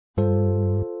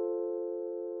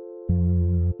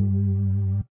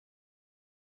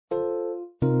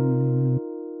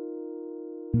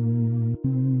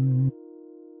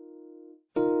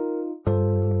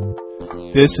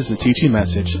This is a teaching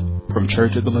message from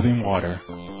Church of the Living Water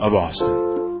of Austin.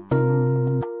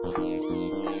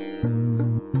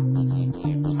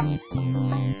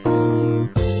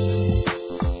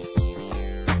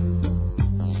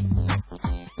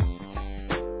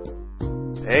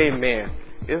 Amen.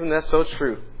 Isn't that so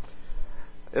true?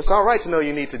 It's all right to know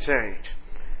you need to change.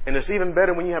 And it's even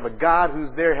better when you have a God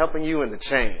who's there helping you in the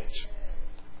change.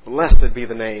 Blessed be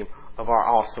the name of our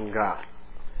awesome God.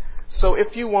 So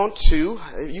if you want to,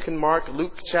 you can mark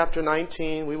Luke chapter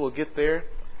 19. We will get there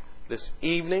this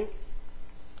evening.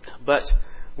 But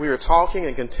we are talking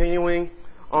and continuing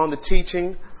on the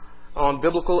teaching on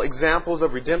biblical examples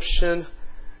of redemption.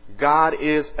 God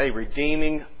is a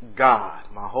redeeming God.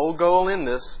 My whole goal in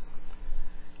this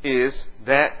is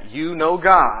that you know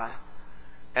God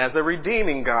as a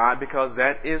redeeming God, because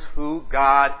that is who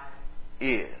God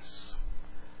is.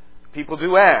 People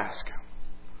do ask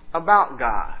about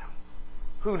God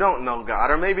who don't know God,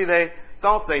 or maybe they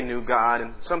thought they knew God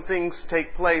and some things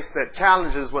take place that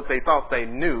challenges what they thought they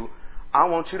knew. I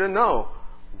want you to know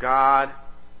God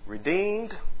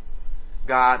redeemed,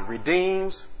 God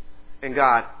redeems, and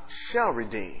God shall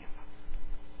redeem.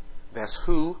 That's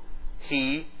who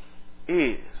He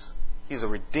is. He's a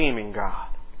redeeming God.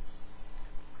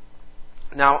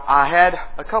 Now, I had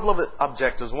a couple of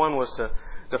objectives. One was to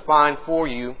define for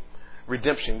you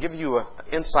redemption, give you an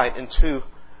insight into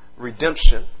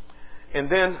redemption, and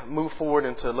then move forward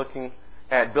into looking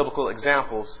at biblical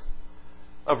examples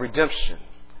of redemption.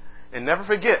 And never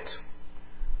forget,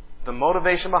 the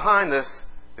motivation behind this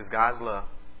is God's love.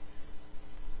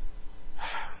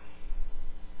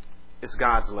 It's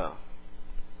God's love.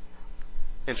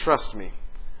 And trust me,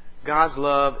 God's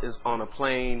love is on a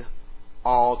plane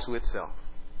all to itself.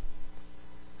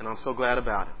 And I'm so glad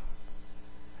about it.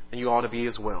 And you ought to be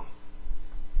as well.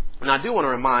 And I do want to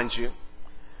remind you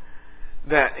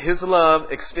that His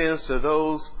love extends to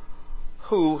those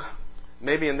who,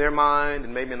 maybe in their mind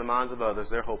and maybe in the minds of others,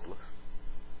 they're hopeless.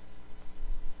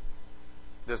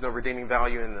 There's no redeeming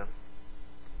value in them.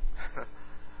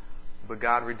 But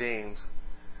God redeems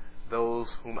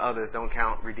those whom others don't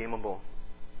count redeemable.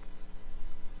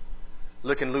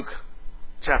 Look in Luke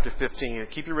chapter 15.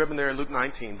 Keep your ribbon there in Luke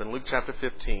 19, but in Luke chapter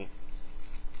 15,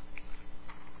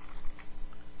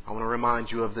 I want to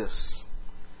remind you of this.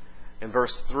 In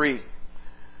verse 3,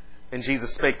 and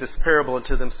Jesus spake this parable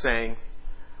unto them, saying,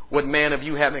 What man of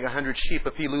you, having 100 sheep,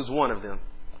 if he lose one of them,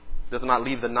 doth not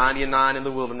leave the 99 in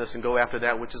the wilderness and go after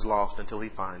that which is lost until he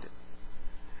find it?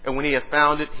 And when he hath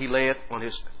found it, he layeth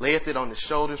it on his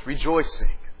shoulders,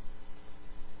 rejoicing.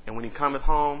 And when he cometh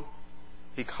home,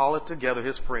 he calleth together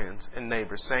his friends and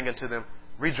neighbors, saying unto them,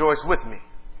 Rejoice with me,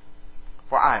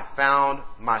 for I have found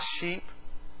my sheep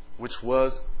which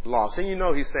was lost. And you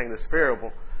know he's saying this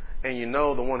parable, and you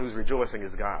know the one who's rejoicing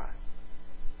is God.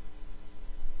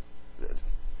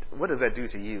 What does that do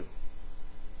to you?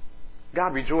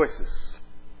 God rejoices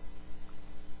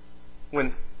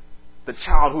when the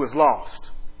child who is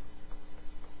lost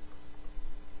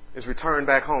is returned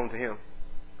back home to Him.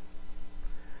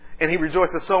 And He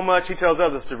rejoices so much, He tells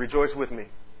others to rejoice with me.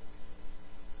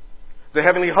 The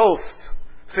heavenly hosts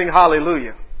sing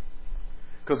hallelujah,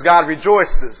 because God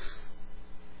rejoices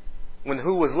when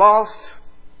who was lost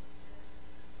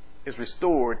is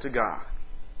restored to God.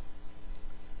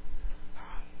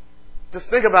 Just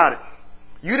think about it.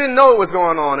 You didn't know what was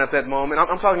going on at that moment.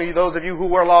 I'm talking to you, those of you who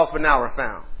were lost but now are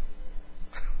found.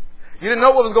 You didn't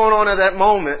know what was going on at that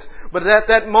moment, but at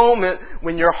that moment,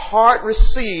 when your heart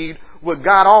received what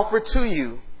God offered to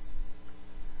you,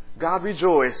 God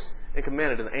rejoiced and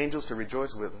commanded the angels to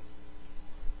rejoice with Him.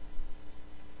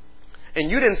 And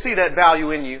you didn't see that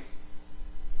value in you.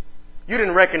 You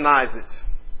didn't recognize it.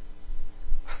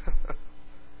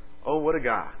 Oh, what a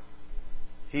God.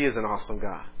 He is an awesome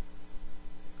God.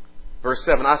 Verse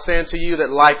 7, I say unto you that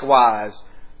likewise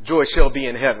joy shall be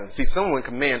in heaven. See, someone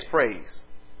commands praise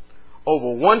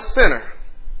over one sinner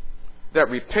that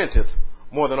repenteth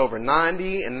more than over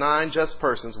 99 just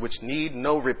persons which need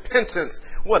no repentance.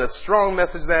 What a strong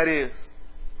message that is.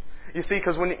 You see,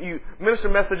 because when you minister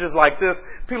messages like this,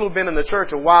 people who've been in the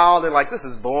church a while, they're like, this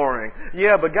is boring.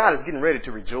 Yeah, but God is getting ready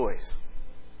to rejoice.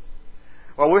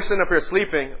 While we're sitting up here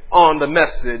sleeping on the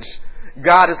message,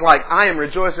 God is like, I am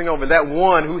rejoicing over that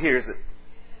one who hears it,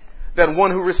 that one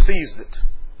who receives it.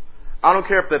 I don't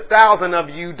care if 1,000 of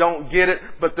you don't get it,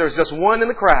 but there's just one in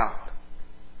the crowd.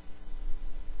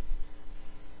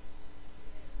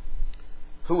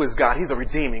 Who is God? He's a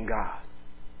redeeming God.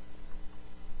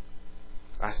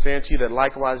 I say unto you that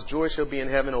likewise joy shall be in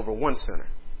heaven over one sinner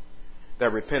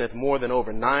that repenteth more than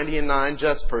over 99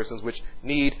 just persons which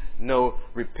need no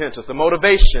repentance. The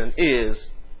motivation is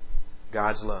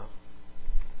God's love.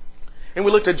 And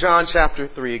we looked at John chapter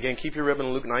 3. Again, keep your ribbon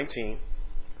in Luke 19.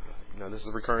 Now, this is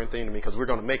a recurring theme to me because we're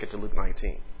going to make it to Luke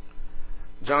 19.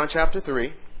 John chapter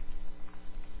 3,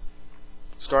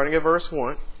 starting at verse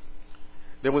 1.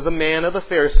 There was a man of the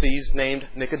Pharisees named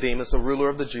Nicodemus, a ruler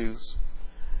of the Jews.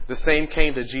 The same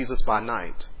came to Jesus by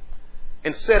night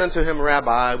and said unto him,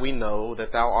 Rabbi, we know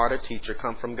that thou art a teacher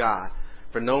come from God.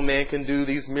 For no man can do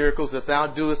these miracles that thou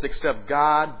doest except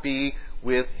God be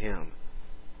with him.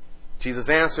 Jesus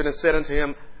answered and said unto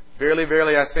him, Verily,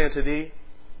 verily, I say unto thee,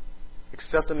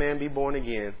 except a man be born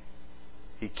again,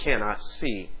 he cannot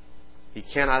see, he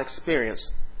cannot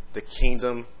experience the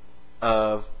kingdom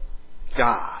of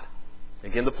God.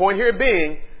 Again, the point here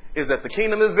being is that the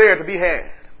kingdom is there to be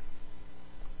had.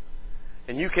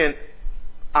 And you can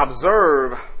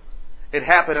observe it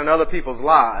happen in other people's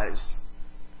lives,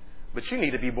 but you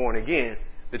need to be born again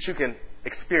that you can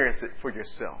experience it for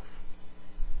yourself.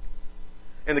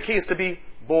 And the key is to be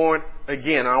born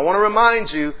again. And I want to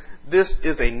remind you, this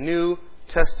is a New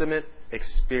Testament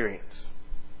experience.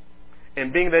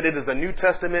 And being that it is a New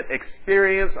Testament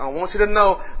experience, I want you to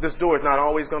know this door is not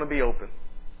always going to be open.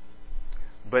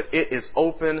 But it is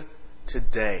open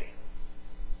today.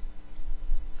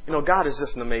 You know, God is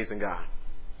just an amazing God.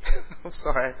 I'm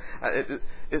sorry.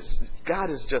 God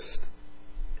is just,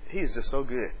 He is just so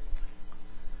good.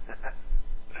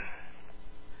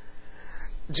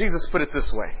 Jesus put it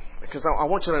this way, because I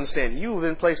want you to understand, you have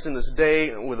been placed in this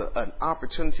day with an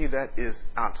opportunity that is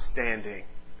outstanding.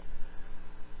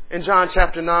 In John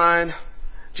chapter 9,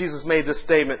 Jesus made this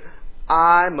statement,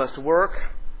 I must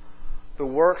work the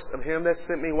works of him that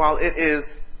sent me while it is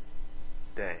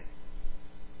day.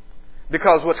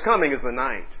 Because what's coming is the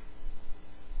night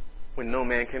when no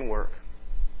man can work.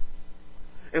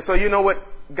 And so you know what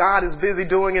God is busy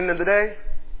doing in the day?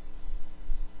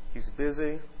 He's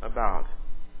busy about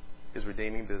His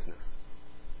redeeming business.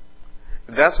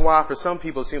 That's why for some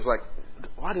people it seems like,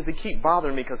 why does He keep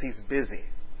bothering me? Because He's busy.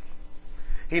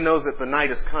 He knows that the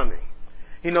night is coming.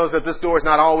 He knows that this door is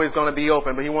not always going to be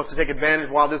open, but He wants to take advantage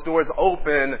while this door is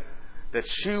open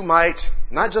that you might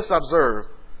not just observe,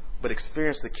 but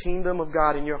experience the kingdom of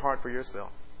God in your heart for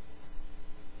yourself.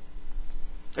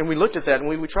 And we looked at that and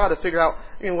we tried to figure out,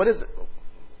 what is it?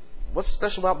 What's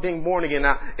special about being born again?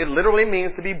 Now, it literally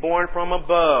means to be born from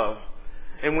above.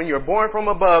 And when you're born from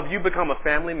above, you become a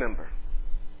family member.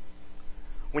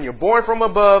 When you're born from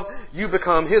above, you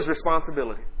become His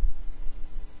responsibility.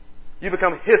 You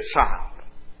become His child.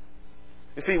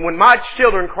 You see, when my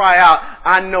children cry out,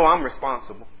 I know I'm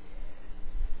responsible.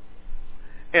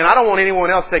 And I don't want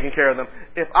anyone else taking care of them.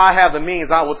 If I have the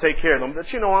means, I will take care of them.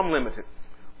 But I'm limited.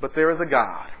 But there is a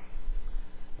God.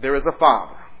 There is a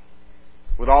Father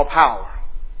with all power,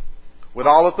 with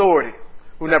all authority,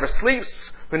 who never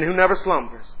sleeps and who never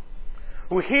slumbers,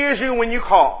 who hears you when you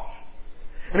call,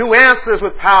 and who answers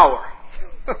with power.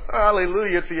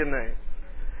 Hallelujah to your name.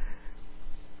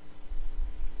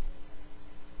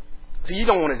 So you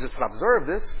don't want to just observe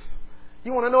this.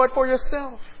 You want to know it for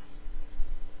yourself.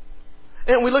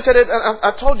 And we looked at it,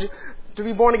 I told you, to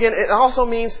be born again, it also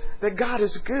means that God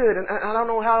is good. And I don't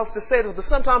know how else to say this, but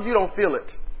sometimes you don't feel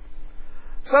it.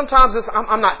 Sometimes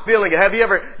I'm not feeling it. Have you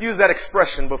ever used that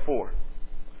expression before?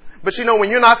 But when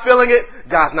you're not feeling it,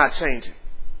 God's not changing.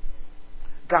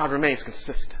 God remains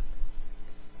consistent.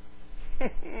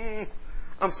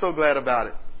 I'm so glad about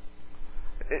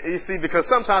it. You see, because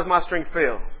sometimes my strength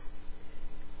fails.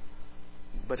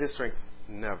 But His strength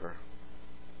never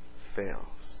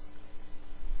fails.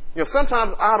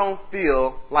 Sometimes I don't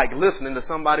feel like listening to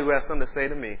somebody who has something to say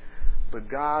to me. But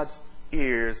God's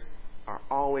ears are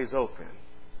always open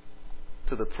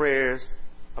to the prayers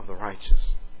of the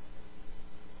righteous.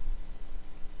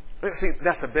 See,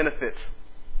 that's a benefit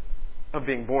of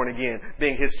being born again,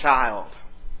 being His child.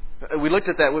 We looked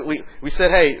at that. We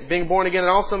said, hey, being born again, it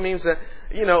also means that,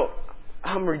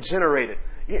 I'm regenerated.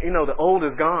 The old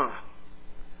is gone.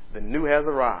 The new has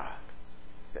arrived.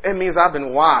 It means I've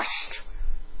been washed.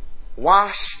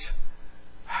 Washed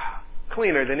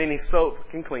cleaner than any soap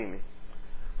can clean me.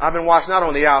 I've been washed not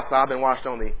on the outside, I've been washed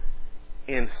on the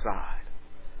inside.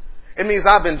 It means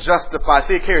I've been justified.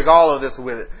 See, it carries all of this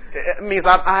with it. It means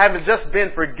I haven't just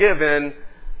been forgiven.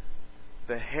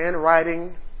 The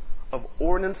handwriting of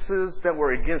ordinances that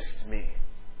were against me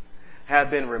have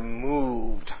been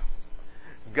removed.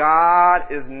 God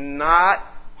is not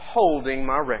holding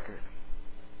my record.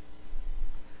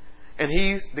 And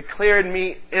He's declared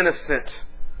me innocent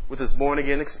with His born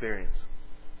again experience.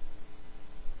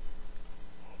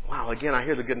 Wow, again, I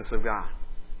hear the goodness of God.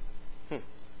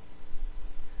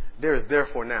 There is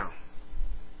therefore now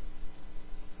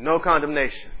no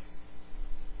condemnation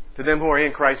to them who are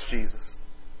in Christ Jesus.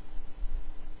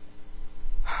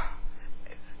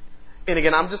 And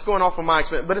again, I'm just going off of my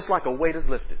experience, but it's like a weight is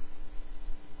lifted.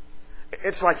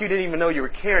 It's like you didn't even know you were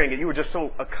carrying it. You were just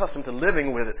so accustomed to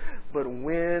living with it. But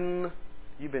when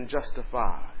you've been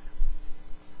justified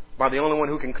by the only one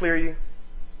who can clear you,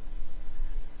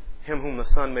 Him whom the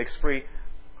Son makes free,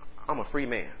 I'm a free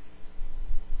man.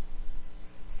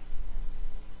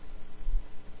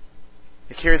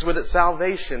 It carries with it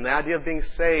salvation, the idea of being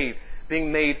saved,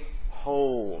 being made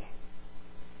whole.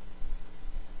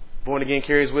 Born again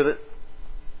carries with it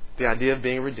the idea of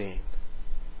being redeemed.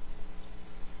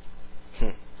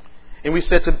 And we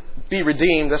said to be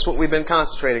redeemed, that's what we've been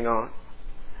concentrating on.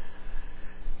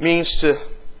 Means to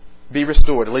be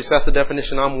restored. At least that's the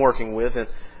definition I'm working with. And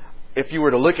if you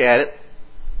were to look at it,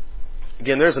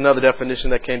 again, there's another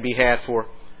definition that can be had for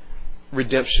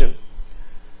redemption.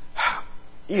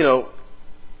 You know,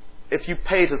 if you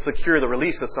pay to secure the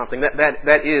release of something,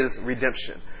 that is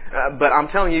redemption. But I'm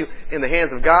telling you, in the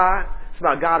hands of God, it's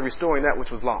about God restoring that which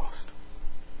was lost.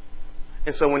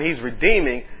 And so when He's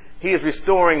redeeming, He is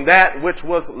restoring that which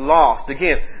was lost.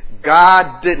 Again,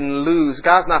 God didn't lose.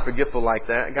 God's not forgetful like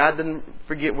that. God didn't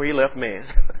forget where He left man.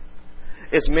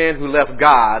 It's man who left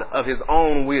God of his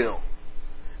own will.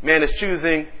 Man is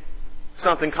choosing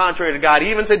something contrary to God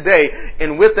even today.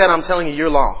 And with that, I'm telling you, you're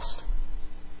lost.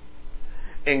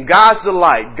 And God's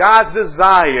delight, God's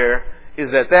desire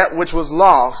is that that which was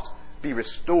lost be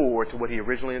restored to what He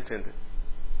originally intended.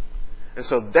 And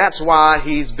so that's why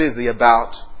He's busy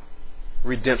about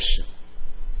redemption.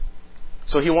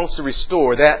 So He wants to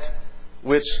restore that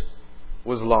which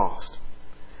was lost.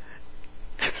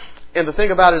 And the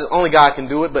thing about it is only God can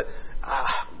do it, but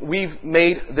we've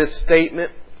made this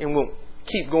statement and we'll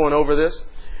keep going over this.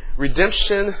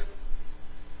 Redemption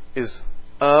is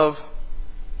of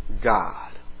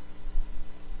God.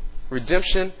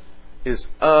 Redemption is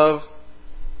of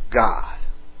God.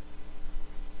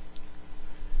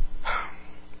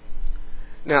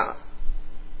 Now,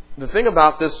 the thing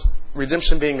about this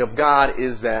redemption being of God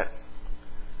is that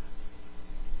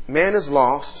man is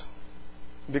lost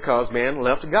because man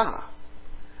left God.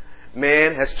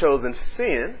 Man has chosen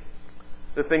sin,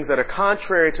 the things that are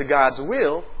contrary to God's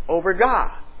will, over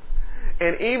God.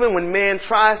 And even when man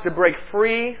tries to break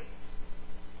free,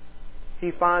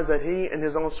 he finds that he in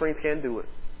his own strength can't do it.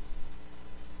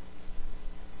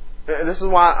 And this is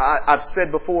why I've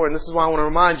said before, and this is why I want to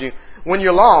remind you, when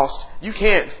you're lost, you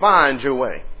can't find your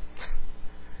way.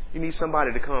 You need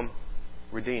somebody to come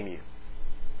redeem you.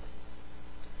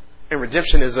 And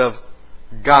redemption is of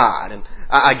God. And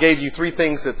I gave you three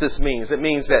things that this means. It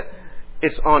means that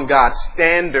it's on God's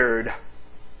standard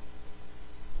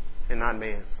and not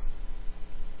man's.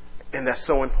 And that's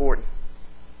so important.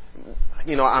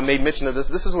 You know, I made mention of this.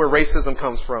 This is where racism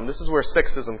comes from. This is where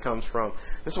sexism comes from.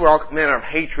 This is where all manner of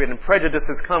hatred and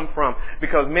prejudices come from,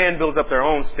 because man builds up their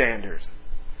own standards.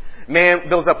 Man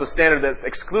builds up a standard that's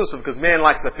exclusive because man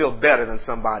likes to feel better than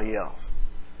somebody else.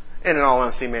 And in all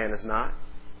honesty, man is not.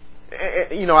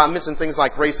 You know, I mentioned things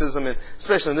like racism, and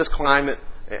especially in this climate.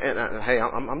 And hey,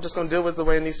 I'm just going to deal with it the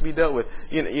way it needs to be dealt with.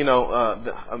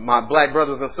 My black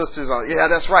brothers and sisters are, yeah,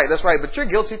 that's right, but you're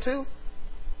guilty too.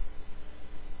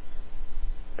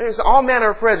 There's all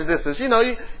manner of prejudices. You know,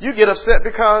 you get upset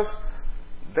because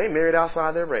they married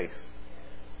outside their race.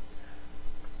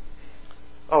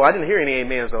 Oh, I didn't hear any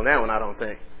amens on that one, I don't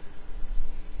think.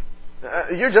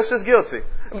 You're just as guilty.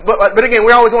 But again,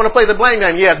 we always want to play the blame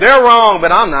game. Yeah, they're wrong,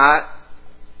 but I'm not.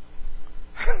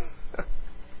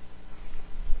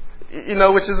 You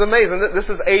know, which is amazing. This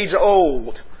is age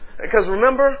old. Because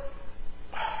remember,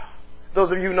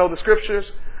 those of you who know the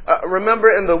scriptures, remember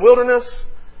in the wilderness,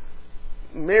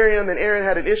 Miriam and Aaron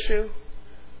had an issue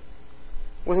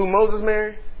with who Moses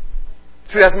married?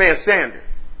 See, that's man's standard.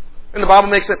 And the Bible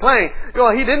makes it plain.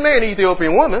 He didn't marry an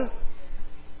Ethiopian woman.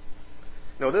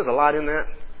 No, there's a lot in that.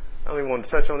 I don't even want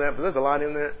to touch on that, but there's a lot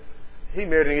in that. He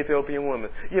married an Ethiopian woman.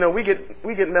 You know, we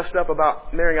get messed up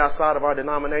about marrying outside of our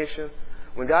denomination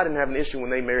when God didn't have an issue when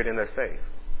they married in their faith.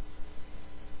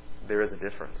 There is a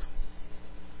difference.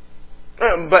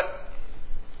 But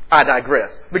I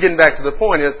digress. But getting back to the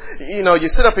point is, you know, you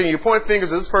sit up and you point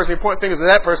fingers at this person, you point fingers at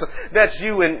that person. That's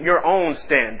you and your own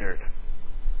standard.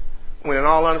 When in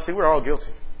all honesty, we're all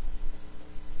guilty.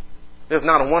 There's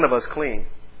not a one of us clean.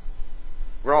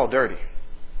 We're all dirty.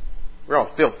 We're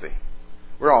all filthy.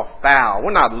 We're all foul.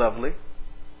 We're not lovely.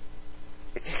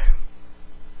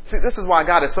 See, this is why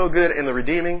God is so good in the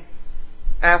redeeming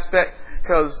aspect,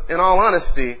 because in all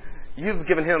honesty, you've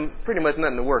given Him pretty much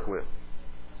nothing to work with.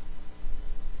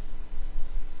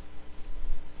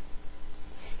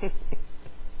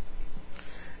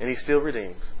 And He still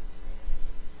redeems.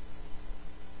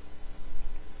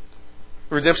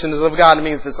 redemption is of God, it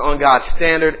means it's on God's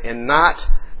standard and not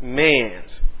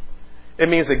man's. It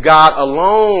means that God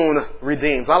alone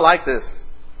redeems. I like this.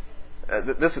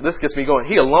 This gets me going.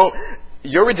 He alone.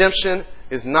 Your redemption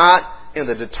is not in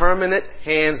the determinate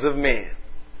hands of man.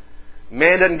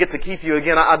 Man doesn't get to keep you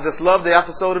again. I just love the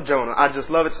episode of Jonah. I just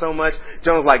love it so much.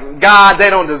 Jonah's like, God, they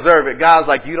don't deserve it. God's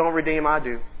like, you don't redeem, I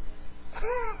do.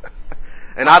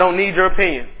 And I don't need your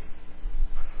opinion.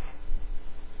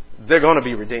 They're going to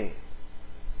be redeemed.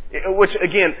 Which,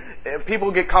 again,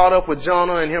 people get caught up with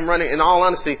Jonah and him running. In all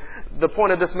honesty, the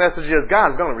point of this message is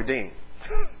God's going to redeem.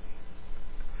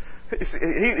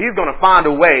 He's going to find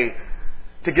a way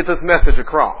to get this message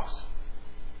across.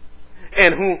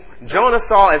 And who Jonah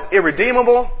saw as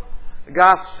irredeemable,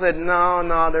 God said,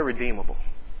 no, they're redeemable.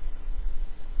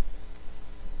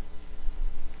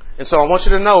 And so I want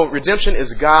you to know, redemption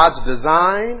is God's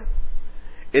design.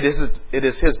 It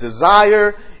is His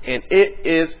desire, and it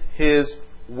is His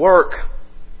work.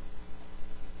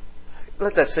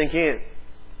 Let that sink in.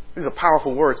 These are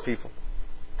powerful words, people.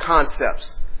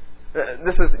 Concepts.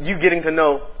 This is you getting to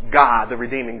know God, the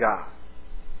redeeming God.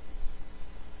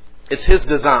 It's His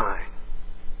design.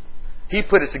 He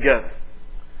put it together.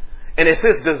 And it's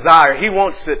His desire. He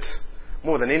wants it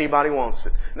more than anybody wants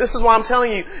it. This is why I'm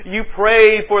telling you, you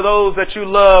pray for those that you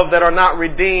love that are not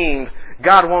redeemed.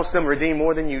 God wants them redeemed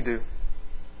more than you do.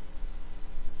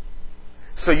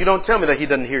 So you don't tell me that He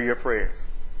doesn't hear your prayers.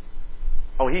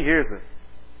 Oh, He hears them.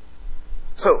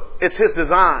 So it's His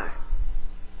design.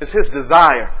 It's His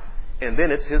desire. And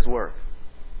then it's His work.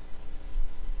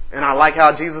 And I like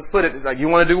how Jesus put it. It's like, you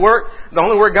want to do work? The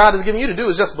only work God is giving you to do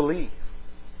is just believe.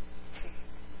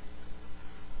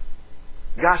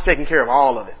 God's taking care of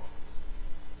all of it.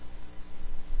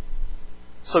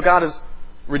 So God is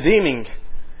redeeming,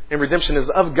 and redemption is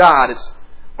of God. It's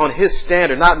on His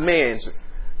standard, not man's.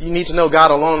 You need to know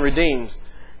God alone redeems.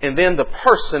 And then the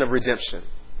person of redemption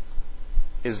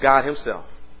is God Himself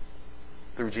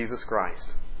through Jesus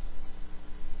Christ.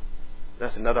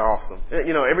 That's another awesome.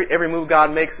 You know, every move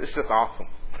God makes, it's just awesome.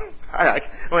 I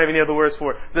don't have any other words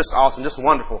for it. Just awesome, just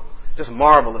wonderful, just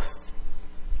marvelous,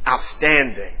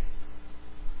 outstanding.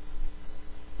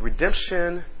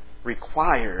 Redemption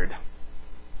required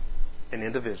an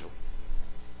individual.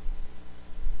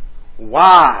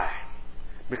 Why?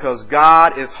 Because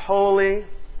God is holy,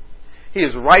 He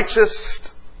is righteous,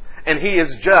 and He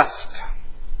is just.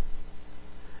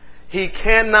 He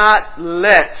cannot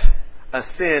let a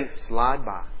sin slide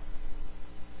by.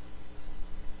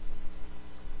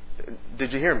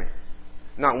 Did you hear me?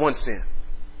 Not one sin.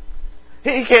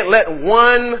 He can't let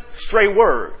one stray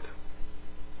word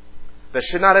that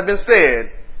should not have been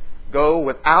said go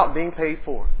without being paid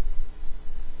for.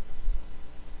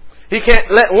 He can't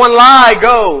let one lie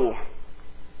go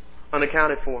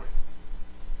unaccounted for.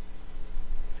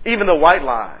 Even the white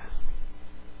lies.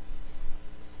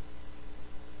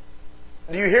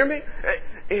 Do you hear me?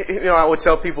 You know, I would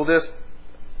tell people this.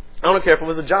 I don't care if it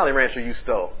was a Jolly Rancher you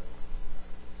stole.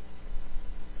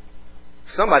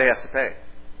 Somebody has to pay.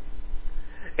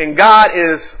 And God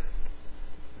is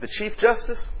the Chief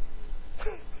Justice.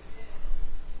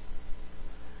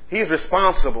 He's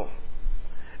responsible.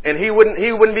 And He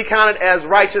wouldn't be counted as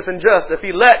righteous and just if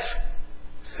He let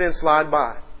sin slide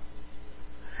by.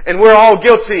 And we're all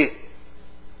guilty.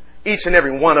 Each and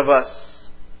every one of us.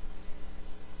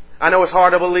 I know it's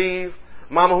hard to believe.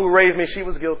 Mama who raised me, she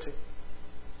was guilty.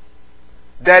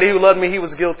 Daddy who loved me, he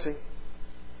was guilty.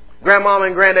 Grandmama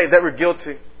and granddad, they were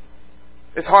guilty.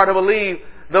 It's hard to believe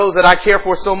those that I care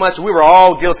for so much, we were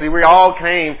all guilty. We all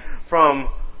came from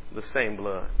the same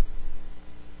blood.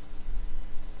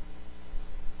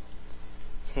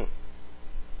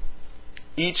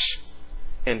 Each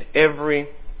and every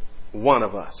one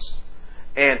of us.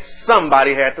 And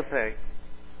somebody had to pay.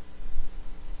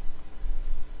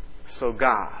 So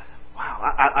God.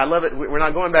 Wow, I love it. We're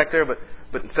not going back there, but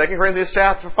in 2 Corinthians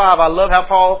chapter 5, I love how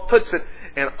Paul puts it.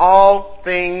 And all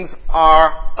things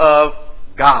are of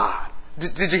God.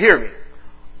 Did you hear me?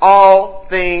 All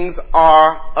things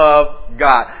are of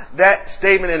God. That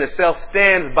statement in itself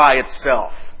stands by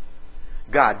itself.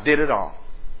 God did it all.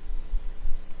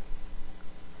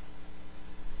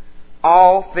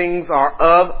 All things are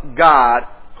of God,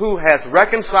 who has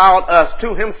reconciled us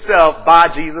to Himself by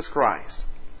Jesus Christ.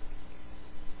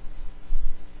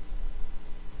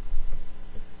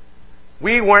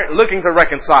 We weren't looking to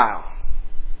reconcile.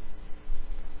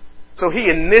 So He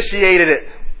initiated it.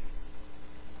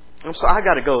 I'm sorry, I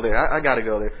got to go there. I got to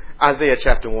go there. Isaiah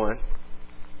chapter 1.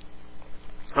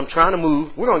 I'm trying to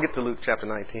move. We're going to get to Luke chapter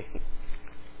 19.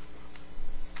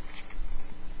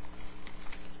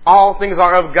 All things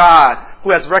are of God,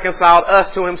 who has reconciled us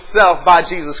to himself by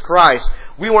Jesus Christ.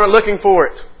 We weren't looking for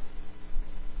it.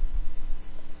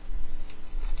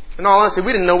 In all honesty,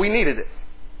 we didn't know we needed it.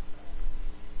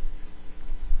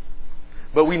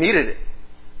 But we needed it.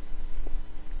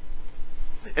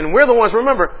 And we're the ones,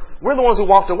 remember, we're the ones who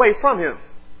walked away from him.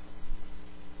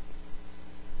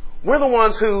 We're the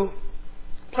ones who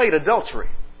played adultery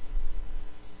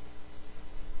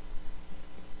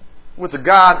with the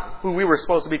God who we were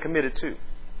supposed to be committed to.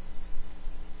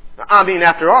 I mean,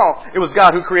 after all, it was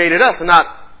God who created us and not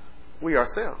we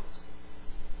ourselves.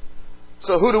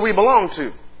 So who do we belong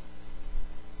to?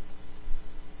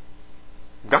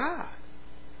 God.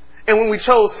 And when we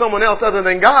chose someone else other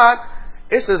than God,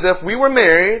 it's as if we were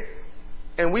married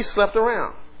and we slept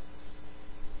around.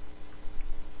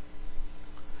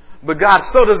 But God's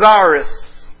so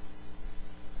desirous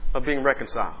of being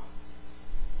reconciled.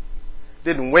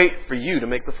 Didn't wait for you to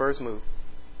make the first move.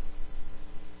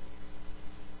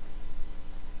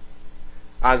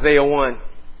 Isaiah 1,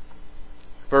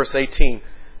 verse 18.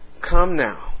 Come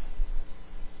now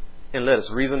and let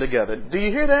us reason together. Do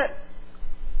you hear that?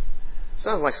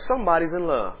 Sounds like somebody's in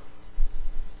love.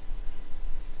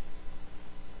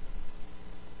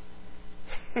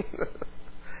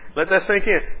 Let that sink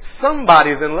in.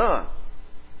 Somebody's in love.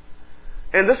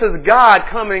 And this is God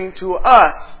coming to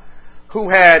us who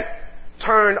had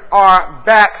turned our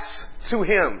backs to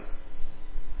him.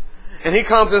 And he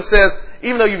comes and says,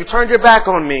 even though you've turned your back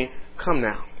on me, come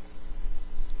now.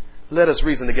 Let us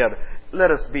reason together.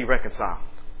 Let us be reconciled.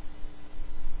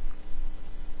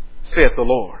 Saith the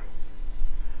Lord.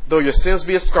 Though your sins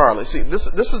be as scarlet. See, this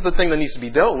is the thing that needs to be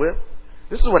dealt with.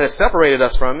 This is what has separated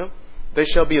us from him. They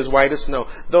shall be as white as snow.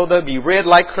 Though they be red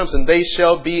like crimson, they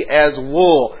shall be as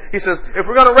wool. He says, if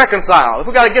we're going to reconcile, if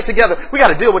we've got to get together, we got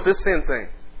to deal with this sin thing.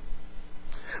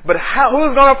 But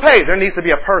who's going to pay? There needs to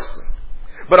be a person.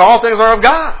 But all things are of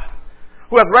God,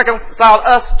 who hath reconciled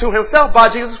us to himself by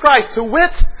Jesus Christ, to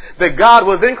wit, that God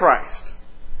was in Christ,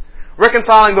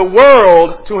 reconciling the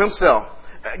world to himself.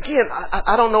 Again,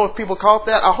 I don't know if people caught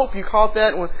that. I hope you caught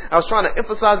that when I was trying to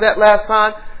emphasize that last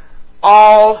time.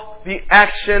 All the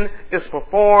action is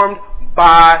performed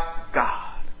by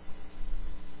God.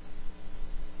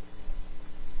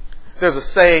 There's a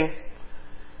saying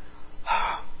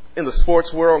in the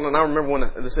sports world, and I remember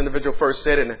when this individual first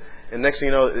said it, and next thing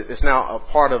you know, it's now a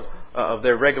part of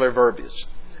their regular verbiage.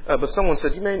 But someone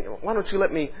said, why don't you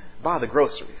let me buy the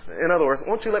groceries? In other words, why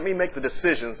don't you let me make the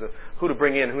decisions of who to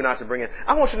bring in and who not to bring in?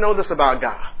 I want you to know this about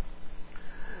God.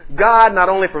 God not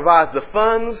only provides the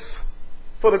funds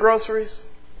for the groceries,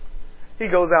 he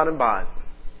goes out and buys them.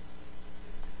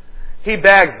 He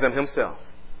bags them himself.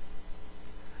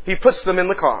 He puts them in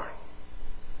the car.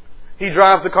 He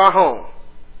drives the car home.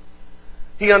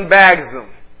 He unbags them.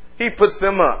 He puts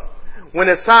them up. When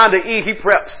it's time to eat, he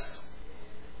preps.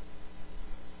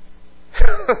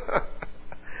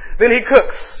 Then he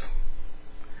cooks.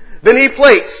 Then he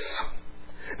plates.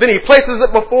 Then he places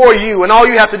it before you, and all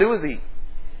you have to do is eat.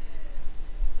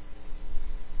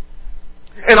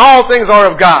 And all things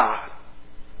are of God.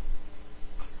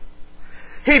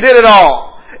 He did it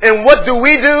all. And what do?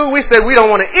 We say we don't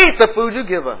want to eat the food you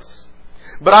give us.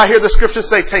 But I hear the scriptures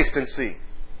say, taste and see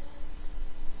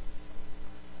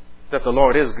that the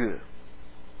Lord is good.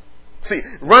 See,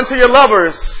 run to your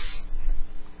lovers.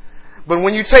 But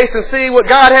when you taste and see what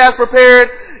God has prepared,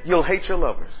 you'll hate your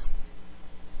lovers.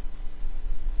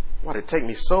 Why did it take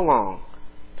me so long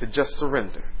to just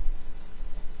surrender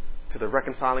to the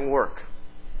reconciling work?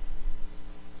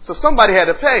 So somebody had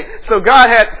to pay. So God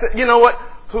had said, you know what?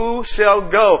 Who shall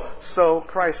go? So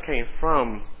Christ came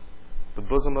from the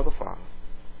bosom of the Father.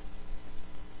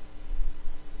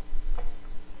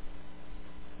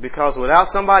 Because without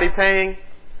somebody paying,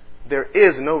 there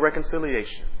is no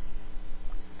reconciliation.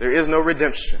 There is no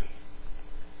redemption.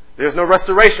 There is no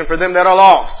restoration for them that are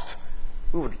lost.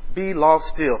 We would be lost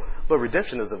still. But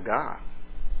redemption is of God.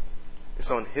 It's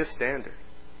on his standard.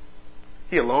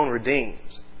 He alone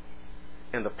redeems.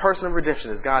 And the person of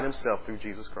redemption is God himself through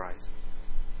Jesus Christ.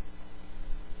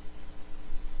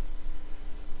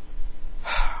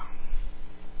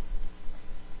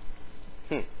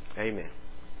 Amen.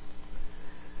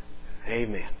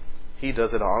 Amen. He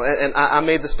does it all. And I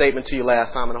made the statement to you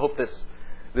last time, and I hope this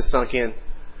sunk in.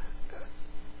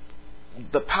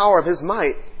 The power of his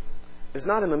might is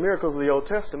not in the miracles of the Old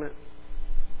Testament.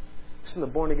 It's in the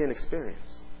born-again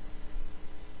experience.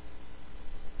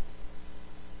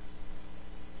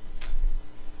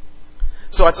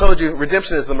 So I told you,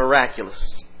 redemption is the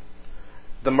miraculous,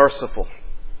 the merciful,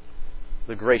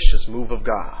 the gracious move of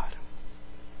God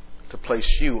to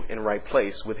place you in right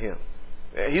place with him.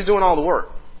 He's doing all the work.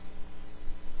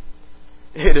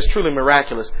 It is truly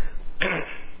miraculous.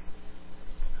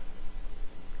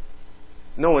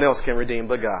 No one else can redeem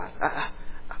but God.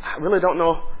 I really don't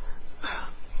know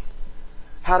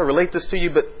how to relate this to you,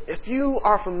 but if you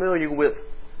are familiar with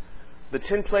the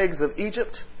 10 plagues of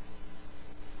Egypt,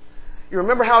 you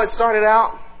remember how it started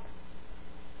out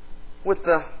with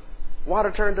the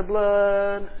water turned to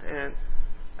blood? And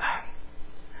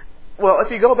well,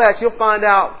 if you go back, you'll find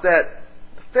out that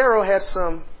Pharaoh had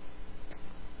some,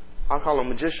 I'll call them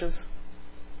magicians,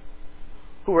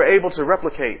 who were able to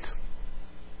replicate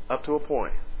up to a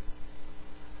point.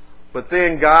 But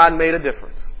then God made a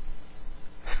difference.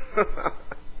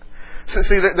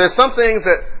 See, there's some things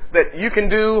that you can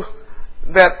do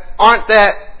that aren't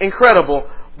that incredible,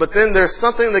 but then there's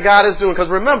something that God is doing. Because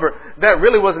remember, that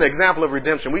really was an example of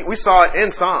redemption. We saw it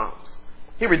in Psalms.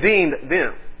 He redeemed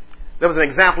them. That was an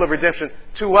example of redemption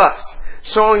to us,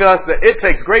 showing us that it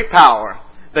takes great power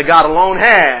that God alone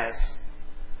has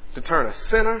to turn a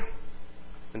sinner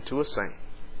into a saint.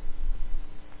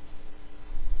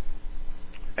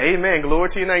 Amen. Glory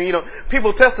to your name. You know,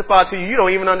 people testify to you. You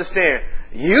don't even understand.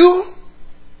 You?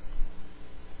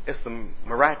 It's the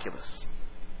miraculous.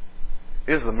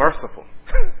 It is the merciful.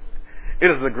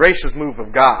 It is the gracious move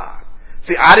of God.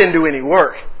 See, I didn't do any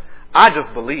work. I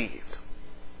just believed.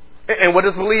 And what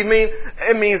does believe mean?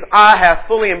 It means I have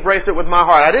fully embraced it with my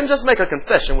heart. I didn't just make a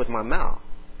confession with my mouth.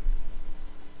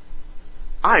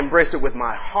 I embraced it with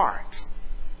my heart.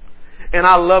 And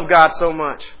I love God so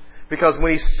much because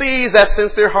when He sees that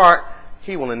sincere heart,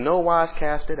 He will in no wise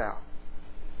cast it out.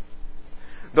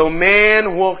 Though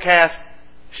man will cast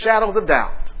shadows of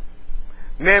doubt,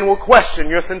 man will question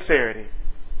your sincerity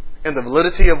and the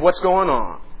validity of what's going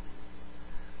on,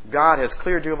 God has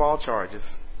cleared you of all charges.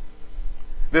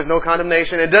 There's no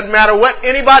condemnation. It doesn't matter what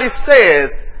anybody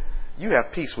says. You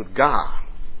have peace with God.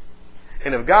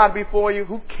 And if God be for you,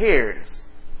 who cares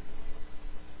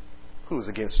who's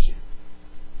against you?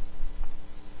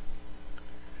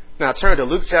 Now turn to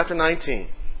Luke chapter 19.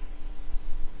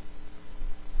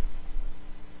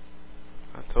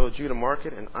 I told you to mark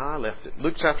it and I left it.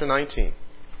 Luke chapter 19.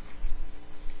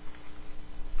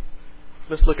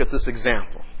 Let's look at this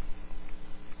example.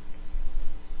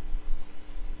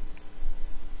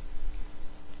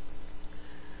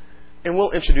 And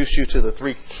we'll introduce you to the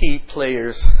three key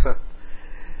players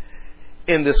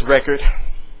in this record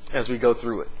as we go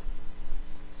through it.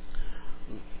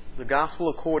 The Gospel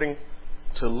according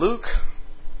to Luke,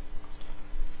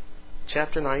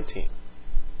 chapter 19.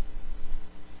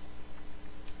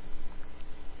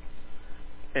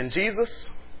 And Jesus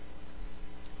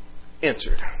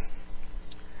entered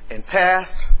and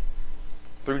passed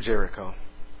through Jericho.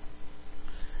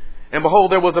 And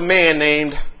behold, there was a man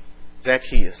named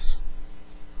Zacchaeus,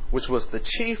 which was the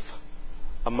chief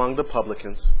among the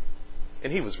publicans,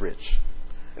 and he was rich.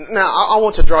 Now, I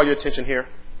want to draw your attention here.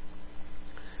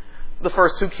 The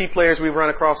first two key players we've run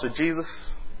across are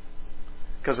Jesus,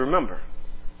 because remember,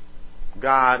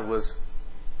 God was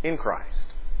in Christ,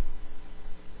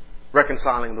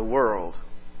 reconciling the world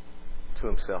to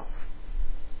Himself.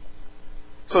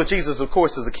 So Jesus, of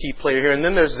course, is a key player here, and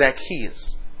then there's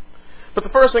Zacchaeus. But the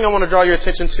first thing I want to draw your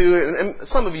attention to, and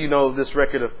some of you know this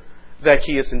record of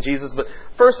Zacchaeus and Jesus, but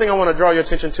first thing I want to draw your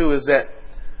attention to is that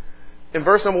in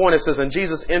verse number 1 it says, and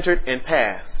Jesus entered and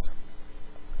passed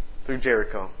through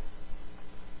Jericho.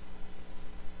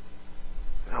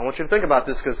 I want you to think about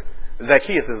this because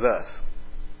Zacchaeus is us.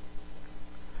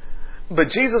 But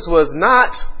Jesus was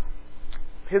not,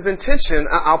 his intention,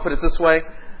 I'll put it this way,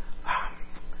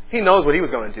 He knows what He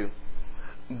was going to do.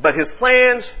 But His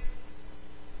plans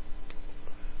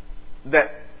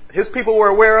that His people were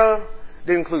aware of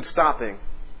did include stopping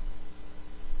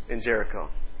in Jericho.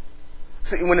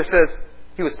 See, when it says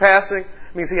He was passing,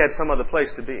 it means He had some other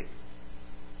place to be.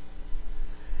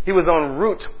 He was en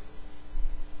route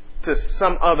to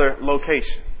some other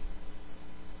location.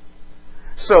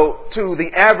 So, to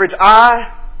the average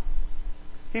eye,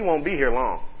 He won't be here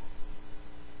long.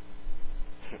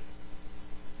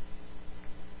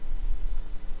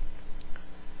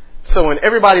 So in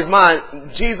everybody's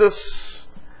mind, Jesus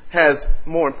has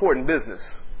more important business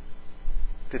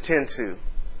to tend to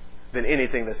than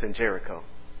anything that's in Jericho.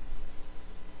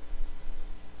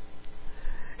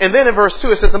 And then in verse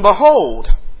 2 it says, and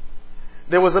behold,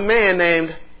 there was a man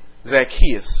named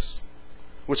Zacchaeus,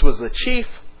 which was the chief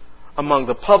among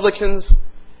the publicans,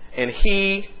 and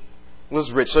he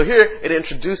was rich. So here it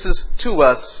introduces to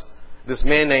us this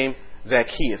man named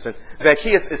Zacchaeus. And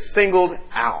Zacchaeus is singled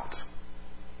out.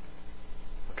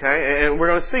 Okay, and we're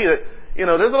going to see that,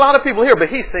 there's a lot of people here, but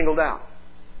he's singled out.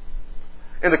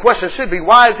 And the question should be,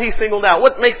 why is he singled out?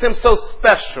 What makes him so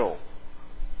special?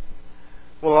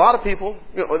 Well, a lot of people,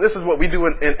 this is what we do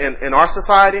in our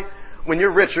society. When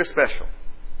you're rich, you're special.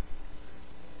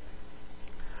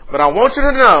 But I want you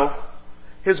to know,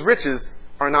 his riches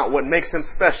are not what makes him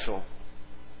special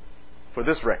for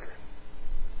this record.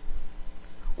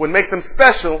 What makes him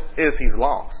special is he's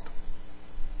lost.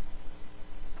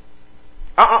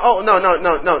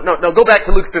 No. Go back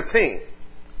to Luke 15.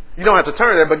 You don't have to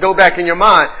turn there, but go back in your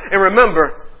mind. And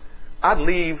remember, I'd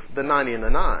leave the 90 and the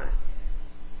 9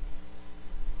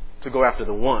 to go after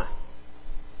the 1.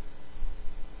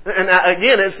 And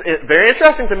again, it's very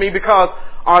interesting to me because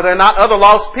are there not other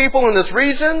lost people in this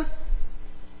region?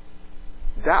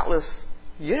 Doubtless,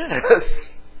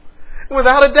 yes.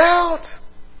 Without a doubt.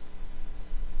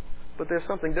 But there's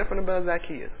something different about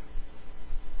Zacchaeus.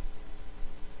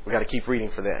 We've got to keep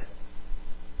reading for that.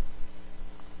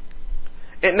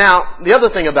 And now, the other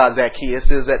thing about Zacchaeus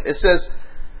is that it says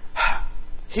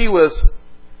he was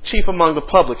chief among the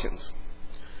publicans.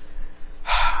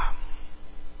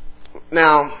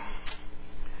 Now,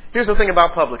 here's the thing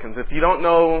about publicans. If you don't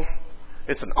know,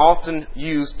 it's an often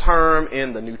used term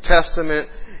in the New Testament.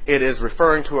 It is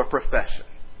referring to a profession.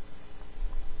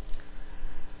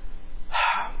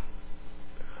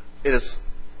 It is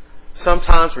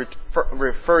sometimes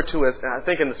referred to as, I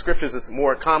think in the scriptures it's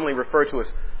more commonly referred to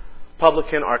as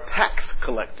publican or tax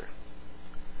collector.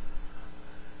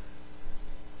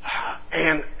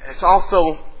 And it's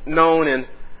also known in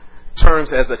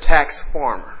terms as a tax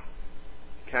farmer.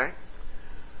 Okay?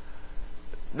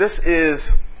 This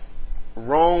is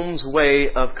Rome's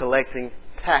way of collecting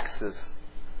taxes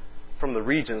from the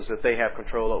regions that they have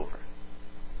control over.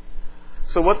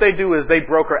 So what they do is they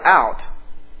broker out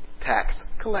tax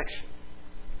collection.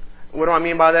 What do I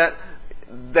mean by that?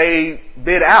 They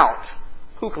bid out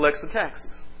who collects the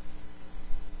taxes.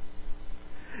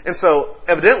 And so,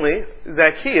 evidently,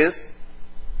 Zacchaeus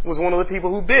was one of the people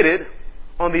who bidded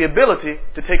on the ability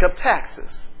to take up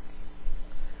taxes.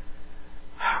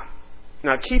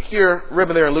 Now, keep your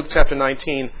ribbon there in Luke chapter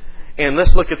 19, and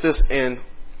let's look at this in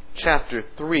chapter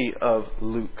 3 of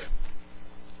Luke.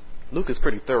 Luke is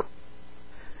pretty thorough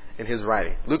in his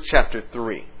writing. Luke chapter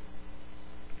 3.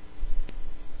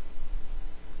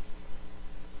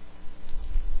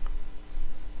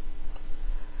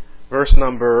 Verse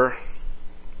number...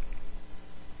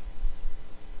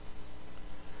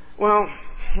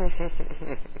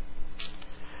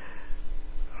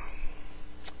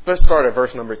 let's start at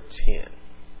verse number 10.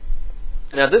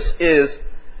 Now this is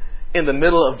in the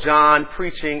middle of John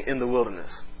preaching in the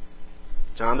wilderness.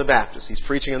 John the Baptist, he's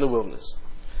preaching in the wilderness.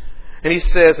 And he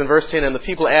says in verse 10, and the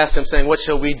people asked him, saying, what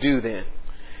shall we do then?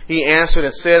 He answered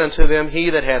and said unto them, he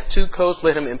that hath 2 coats,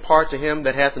 let him impart to him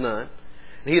that hath none.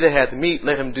 And he that hath meat,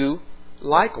 let him do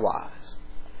likewise.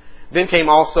 Then came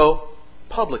also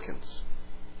publicans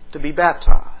to be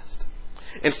baptized,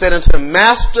 and said unto him,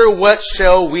 Master, what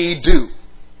shall we do?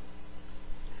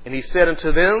 And he said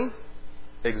unto them,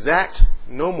 exact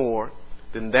no more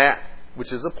than that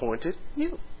which is appointed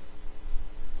you.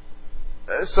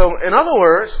 So, in other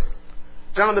words,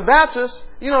 John the Baptist,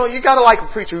 you got to like a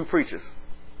preacher who preaches.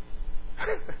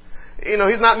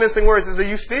 He's not mincing words. He says,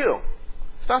 you steal.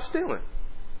 Stop stealing.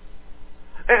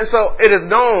 And so it is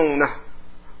known,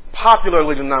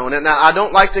 popularly known. And now I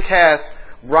don't like to cast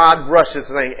broad brushes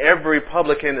saying every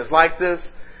publican is like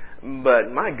this.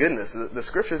 But my goodness, the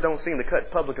scriptures don't seem to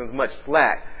cut publicans much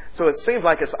slack. So it seems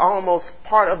like it's almost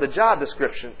part of the job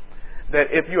description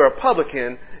that if you're a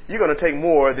publican, you're going to take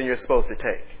more than you're supposed to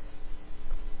take.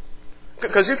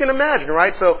 Because you can imagine,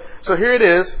 right? So here it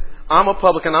is. I'm a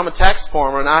publican. I'm a tax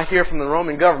farmer. And I hear from the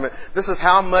Roman government, this is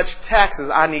how much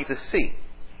taxes I need to see.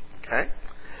 Okay?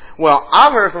 Well,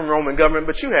 I've heard from the Roman government,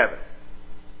 but you haven't.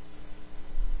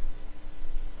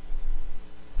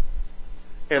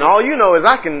 And all you know is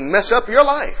I can mess up your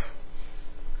life.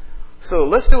 So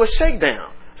let's do a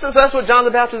shakedown. So that's what John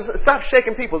the Baptist said. Stop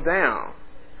shaking people down.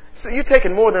 So you're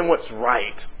taking more than what's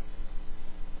right.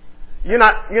 You're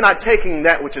not taking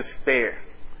that which is fair.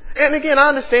 And again, I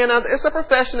understand now it's a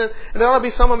profession and there ought to be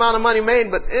some amount of money made,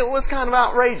 but it was kind of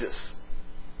outrageous.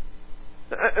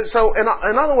 So in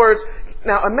other words,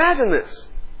 now imagine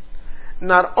this.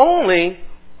 Not only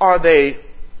are they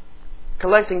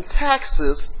collecting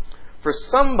taxes for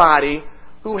somebody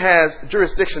who has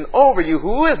jurisdiction over you,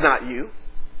 who is not you,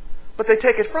 but they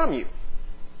take it from you.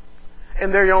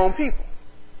 And they're your own people.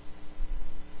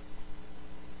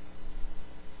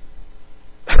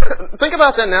 Think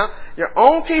about that now. Your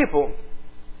own people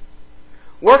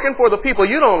working for the people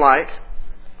you don't like,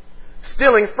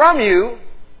 stealing from you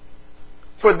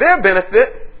for their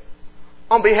benefit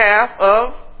on behalf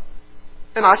of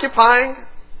an occupying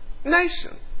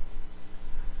nation.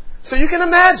 So you can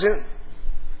imagine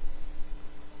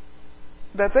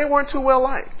that they weren't too well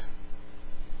liked.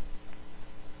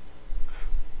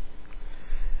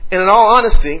 And in all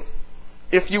honesty,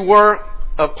 if you were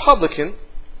a publican,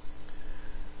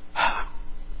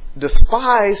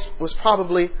 despised was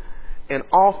probably an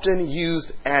often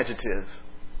used adjective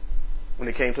when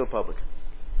it came to a publican.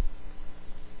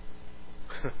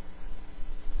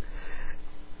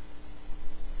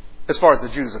 As far as the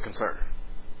Jews are concerned.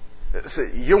 So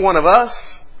you're one of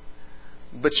us,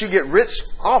 but you get rich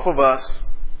off of us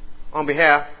on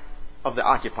behalf of the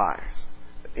occupiers.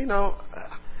 You know,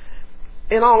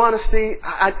 in all honesty,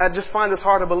 I just find this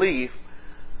hard to believe.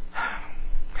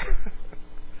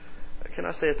 Can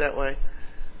I say it that way?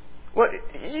 Well,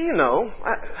 you know,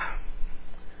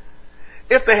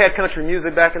 if they had country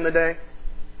music back in the day,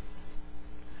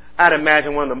 I'd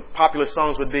imagine one of the popular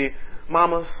songs would be,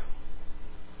 "Mamas,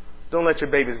 don't let your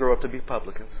babies grow up to be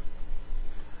publicans."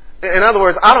 In other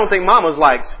words, I don't think mamas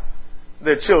liked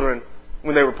their children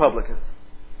when they were publicans.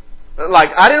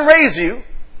 Like, I didn't raise you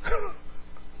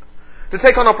to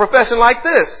take on a profession like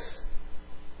this.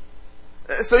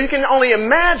 So you can only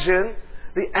imagine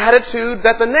the attitude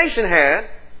that the nation had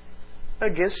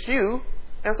against you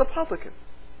as a publican.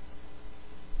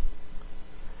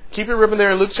 Keep your ribbon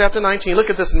there in Luke chapter 19. Look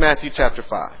at this in Matthew chapter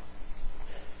 5.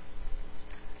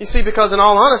 You see, because in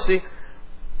all honesty,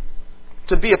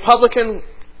 to be a publican,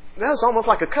 that's almost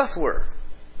like a cuss word.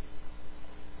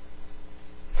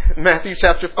 Matthew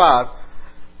chapter 5.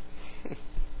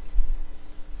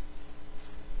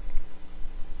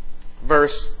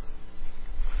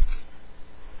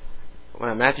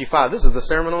 Matthew 5. This is the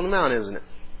Sermon on the Mount, isn't it?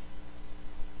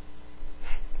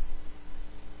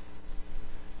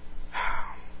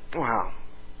 Wow.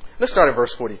 Let's start at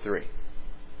verse 43.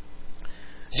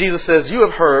 Jesus says, "You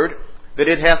have heard that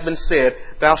it hath been said,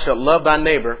 Thou shalt love thy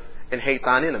neighbor and hate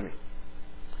thine enemy.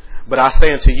 But I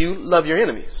say unto you, love your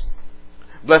enemies.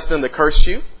 Bless them that curse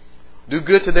you. Do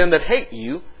good to them that hate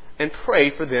you, and pray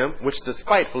for them which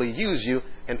despitefully use you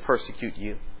and persecute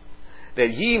you,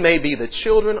 that ye may be the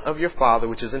children of your Father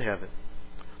which is in heaven.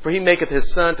 For he maketh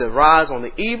his sun to rise on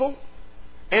the evil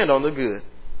and on the good,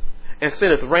 and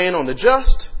sendeth rain on the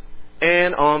just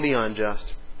and on the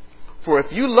unjust. For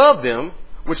if you love them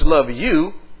which love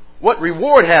you, what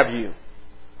reward have you?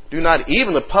 Do not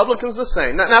even the publicans the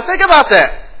same?" Now think about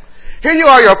that. Here you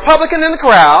are, you're a publican in the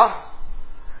crowd,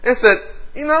 and said,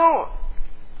 you know,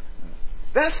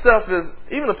 that stuff is,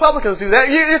 even the publicans do that.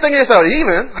 You're thinking to yourself,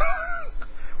 even?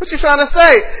 What you trying to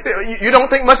say? You don't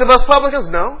think much of us publicans?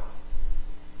 No.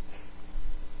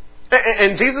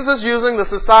 And Jesus is using the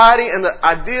society and the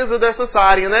ideas of their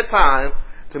society in that time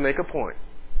to make a point.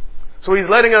 So he's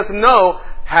letting us know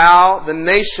how the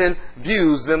nation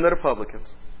views them that are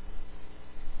publicans.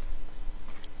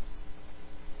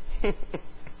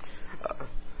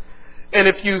 And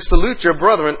if you salute your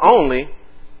brethren only,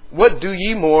 what do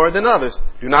ye more than others?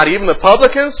 Do not even the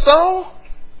publicans so?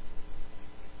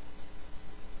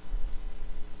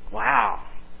 Wow.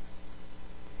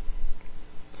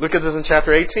 Look at this in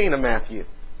chapter 18 of Matthew.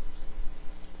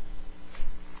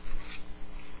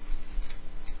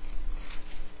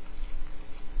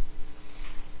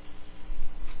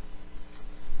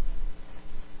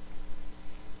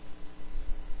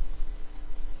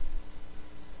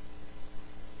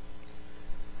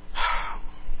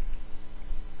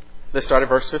 Let's start at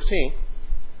verse 15.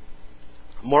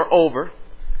 "Moreover,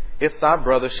 if thy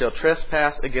brother shall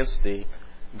trespass against thee,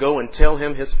 go and tell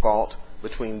him his fault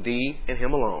between thee and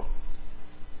him alone.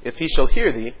 If he shall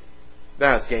hear thee,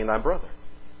 thou hast gained thy brother.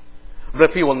 But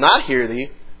if he will not hear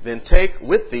thee, then take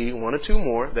with thee one or two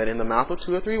more, that in the mouth of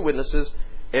 2 or 3 witnesses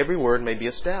every word may be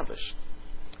established.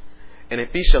 And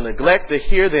if he shall neglect to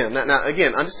hear them..." Now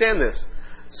again, understand this.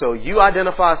 So you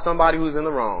identify somebody who's in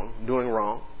the wrong, doing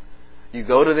wrong. You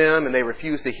go to them and they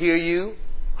refuse to hear you.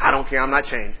 I don't care, I'm not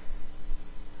changing.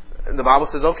 The Bible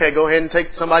says, okay, go ahead and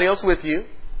take somebody else with you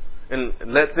and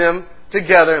let them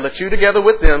together, let you together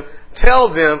with them, tell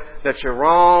them that you're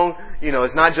wrong. You know,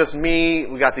 it's not just me.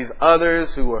 We got these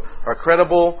others who are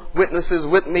credible witnesses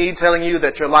with me telling you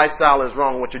that your lifestyle is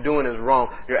wrong. What you're doing is wrong.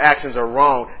 Your actions are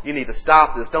wrong. You need to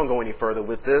stop this. Don't go any further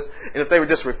with this. And if they would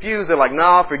just refuse, they're like,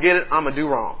 "No, forget it. I'm going to do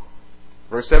wrong."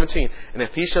 Verse 17. "And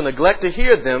if he shall neglect to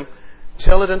hear them,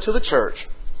 tell it unto the church.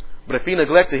 But if he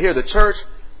neglect to hear the church,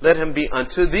 let him be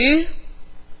unto thee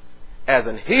as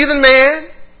an heathen man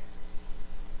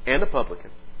and a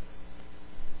publican."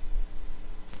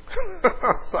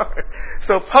 Sorry.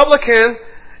 So publican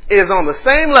is on the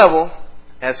same level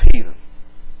as heathen.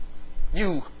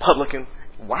 You publican.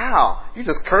 Wow, you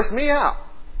just cursed me out.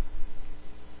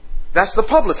 That's the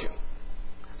publican.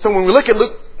 So when we look at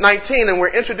Luke 19 and we're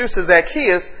introduced to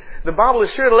Zacchaeus, the Bible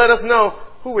is sure to let us know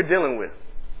who we're dealing with.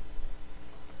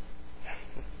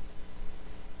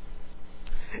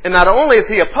 And not only is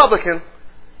he a publican,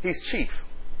 he's chief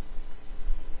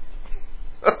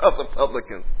of the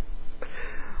publicans.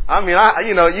 I mean,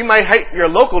 you might hate your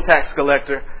local tax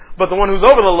collector, but the one who's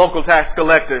over the local tax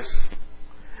collectors.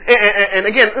 And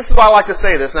again, this is why I like to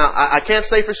say this. Now, I can't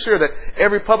say for sure that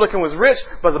every publican was rich,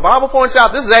 but the Bible points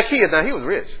out this is Zacchaeus. Now, he was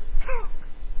rich.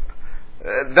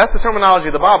 That's the terminology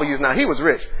the Bible used. Now, he was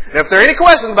rich. Now, if there are any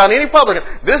questions about any publican,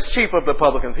 this chief of the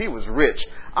publicans, he was rich.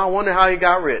 I wonder how he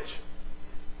got rich.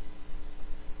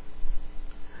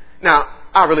 Now,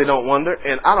 I really don't wonder,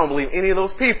 and I don't believe any of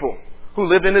those people who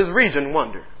lived in his region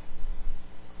wondered.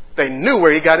 They knew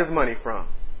where he got his money from.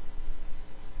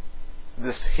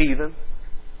 This heathen,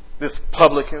 this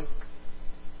publican.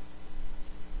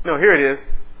 No, here it is.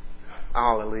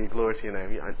 Hallelujah, glory to your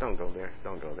name. Don't go there.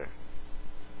 Don't go there.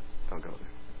 Don't go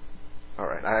there. All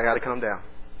right, I got to calm down.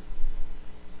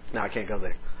 No, I can't go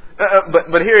there.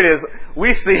 But here it is.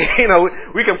 We see,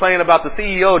 we complain about the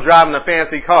CEO driving a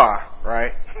fancy car,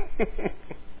 right?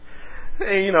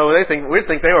 And, we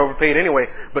think they were overpaid anyway.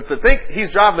 But to think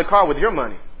he's driving the car with your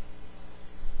money,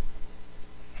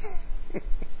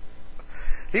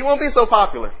 he won't be so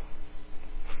popular.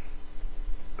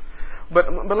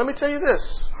 But let me tell you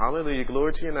this. Hallelujah,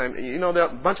 glory to your name. There are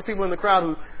a bunch of people in the crowd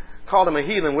who called him a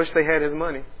heathen, wish they had his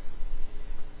money.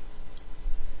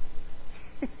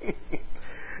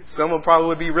 Some would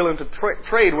probably be willing to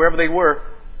trade wherever they were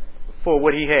for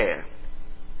what he had.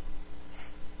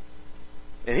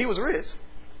 And he was rich.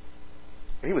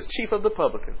 And he was chief of the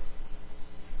publicans.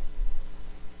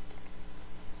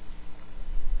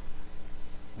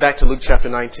 Back to Luke chapter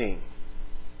 19.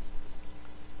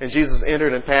 And Jesus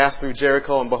entered and passed through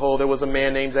Jericho, and behold, there was a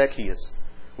man named Zacchaeus,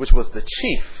 which was the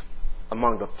chief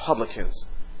among the publicans,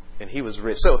 and he was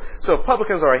rich. So if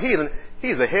publicans are a heathen,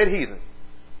 he's a head heathen.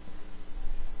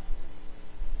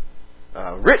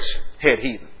 Rich head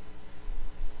heathen.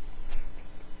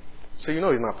 So he's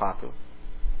not popular.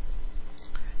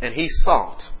 And he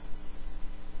sought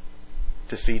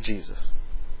to see Jesus.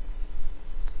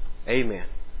 Amen.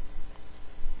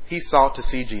 He sought to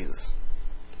see Jesus,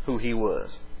 who he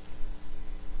was.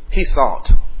 He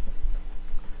sought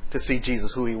to see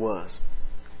Jesus, who he was,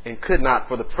 and could not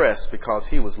for the press because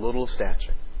he was little of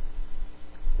stature.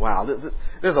 Wow,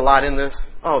 there's a lot in this.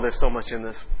 Oh, there's so much in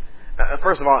this.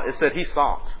 First of all, it said he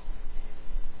sought.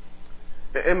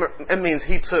 It means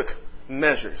he took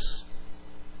measures.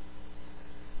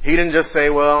 He didn't just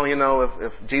say, well,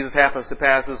 if Jesus happens to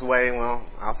pass this way, well,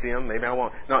 I'll see him. Maybe I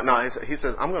won't. No. He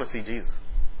said, I'm going to see Jesus.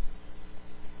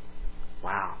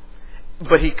 Wow.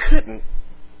 But he couldn't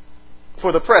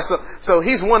for the press. So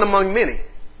he's one among many.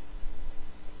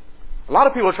 A lot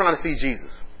of people are trying to see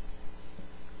Jesus.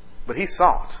 But he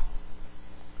sought.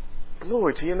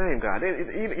 Glory to your name, God.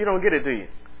 You don't get it, do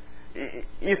you?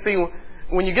 You see,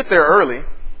 when you get there early,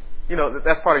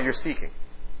 that's part of your seeking.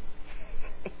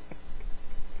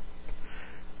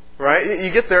 Right? You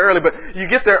get there early, but you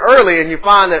get there early and you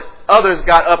find that others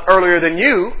got up earlier than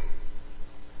you.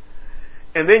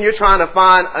 And then you're trying to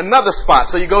find another spot.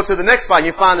 So you go to the next spot and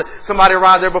you find that somebody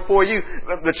arrived there before you.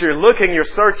 But you're looking, you're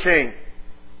searching.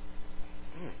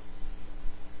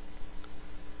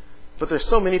 But there's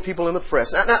so many people in the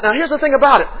press. Now here's the thing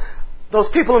about it. Those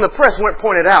people in the press weren't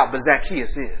pointed out, but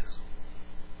Zacchaeus is.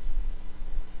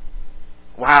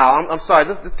 Wow, I'm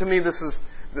sorry. To me, this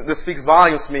speaks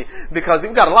volumes to me, because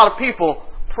we've got a lot of people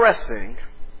pressing,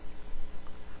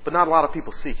 but not a lot of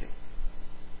people seeking.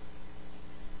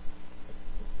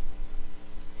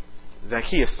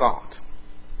 Zacchaeus sought.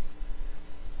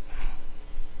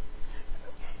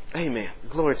 Amen.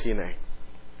 Glory to your name.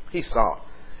 He sought.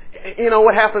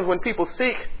 What happens when people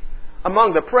seek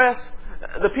among the press?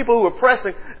 The people who are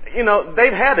pressing,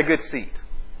 they've had a good seat.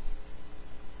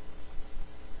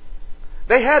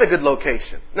 They had a good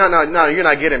location. No, you're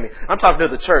not getting me. I'm talking to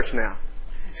the church now.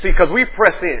 See, because we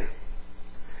press in.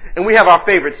 And we have our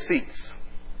favorite seats.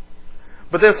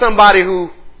 But then somebody who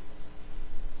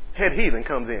head heathen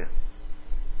comes in.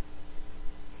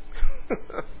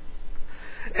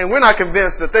 And we're not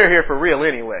convinced that they're here for real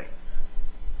anyway.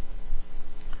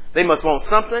 They must want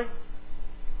something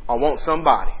or want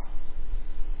somebody.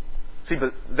 See,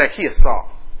 but Zacchaeus saw.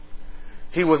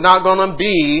 He was not going to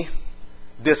be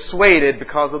dissuaded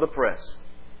because of the press.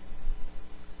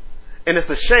 And it's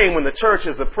a shame when the church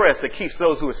is the press that keeps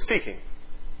those who are seeking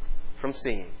from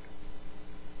seeing.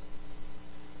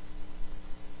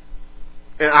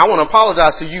 And I want to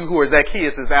apologize to you who are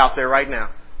Zacchaeuses out there right now.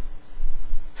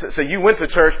 So you went to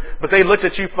church, but they looked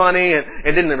at you funny and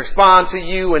didn't respond to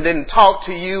you and didn't talk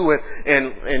to you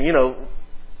and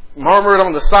murmured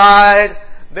on the side,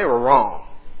 they were wrong.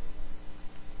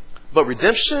 But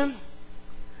redemption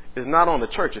is not on the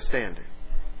church's standard.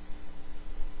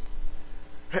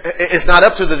 It's not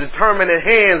up to the determinate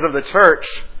hands of the church.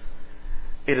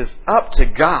 It is up to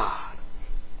God.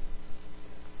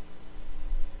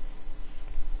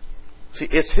 See,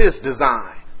 it's His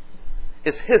design.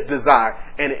 It's His desire.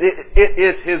 And it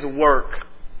is His work.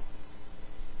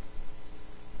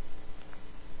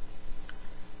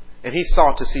 And He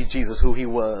sought to see Jesus who He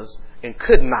was and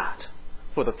could not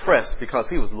for the press because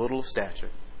He was little of stature.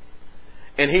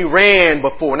 And He ran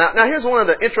before. Now here's one of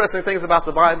the interesting things about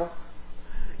the Bible.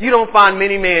 You don't find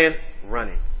many men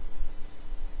running.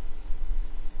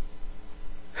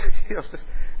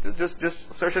 Just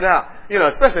search it out.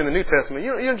 Especially in the New Testament.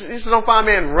 You just don't find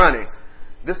men running.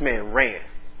 This man ran.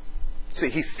 See,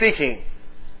 he's seeking.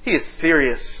 He is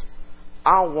serious.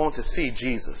 I want to see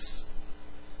Jesus.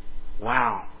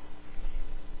 Wow.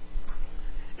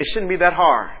 It shouldn't be that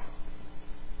hard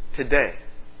today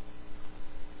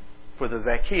for the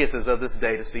Zacchaeuses of this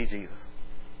day to see Jesus.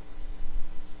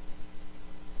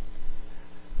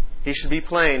 He should be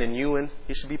playing in you and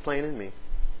He should be playing in me.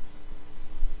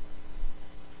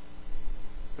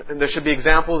 And there should be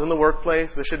examples in the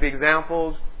workplace. There should be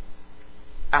examples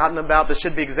out and about. There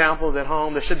should be examples at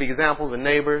home. There should be examples in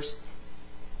neighbors.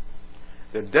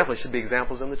 There definitely should be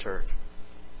examples in the church.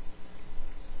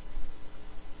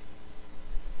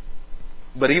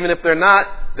 But even if they're not,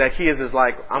 Zacchaeus is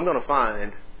like, I'm going to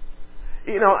find.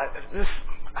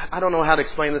 I don't know how to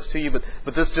explain this to you,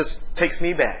 but this just takes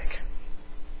me back.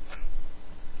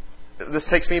 This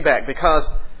takes me back because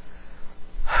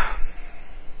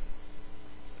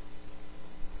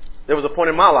there was a point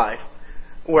in my life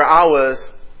where I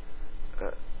was,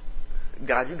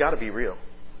 God, you got to be real.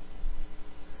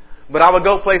 But I would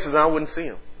go places and I wouldn't see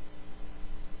Him.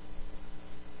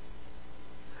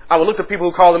 I would look at people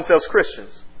who call themselves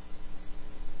Christians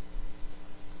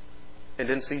and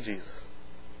didn't see Jesus.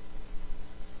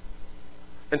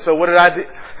 And so what did I do?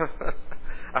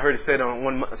 I heard it said on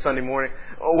one Sunday morning.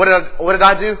 What did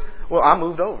I do? Well, I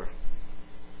moved over.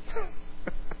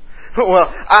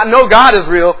 Well, I know God is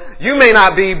real. You may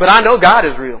not be, but I know God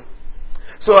is real.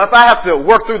 So if I have to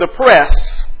work through the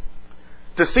press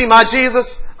to see my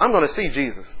Jesus, I'm going to see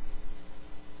Jesus.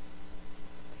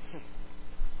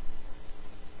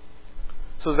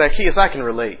 So Zacchaeus, I can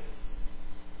relate.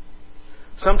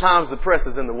 Sometimes the press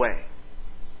is in the way.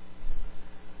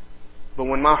 But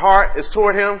when my heart is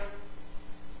toward Him,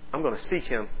 I'm going to seek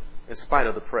Him in spite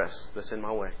of the press that's in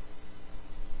my way.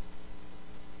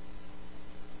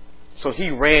 So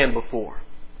He ran before.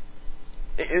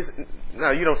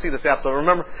 Now you don't see this episode.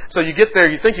 Remember? So you get there,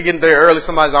 you think you're getting there early,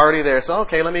 somebody's already there. So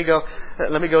okay, let me go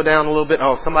down a little bit.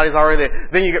 Oh, somebody's already there.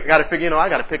 Then you got to figure, I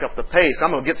got to pick up the pace.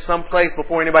 I'm going to get someplace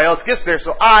before anybody else gets there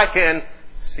so I can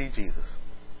see Jesus.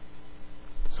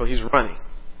 So He's running.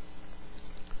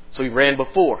 So He ran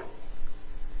before.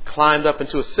 Climbed up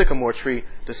into a sycamore tree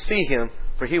to see Him,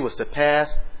 for He was to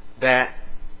pass that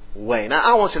way. Now,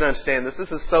 I want you to understand this.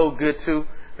 This is so good to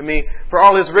me. For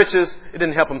all His riches, it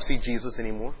didn't help Him see Jesus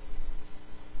anymore.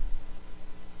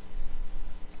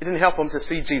 It didn't help Him to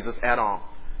see Jesus at all.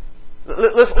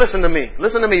 Listen to me.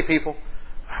 Listen to me, people.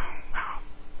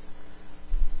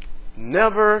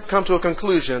 Never come to a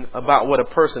conclusion about what a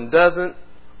person doesn't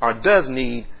or does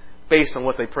need based on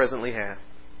what they presently have.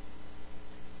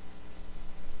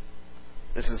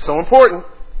 This is so important.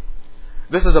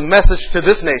 This is a message to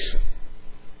this nation.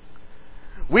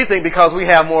 We think because we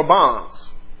have more bombs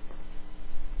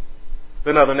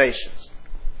than other nations.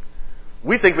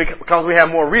 We think because we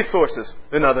have more resources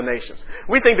than other nations.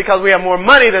 We think because we have more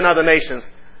money than other nations,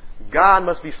 God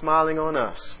must be smiling on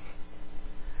us.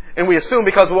 And we assume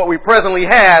because of what we presently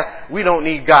have, we don't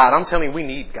need God. I'm telling you, we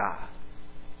need God.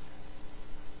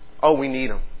 Oh, we need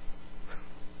Him.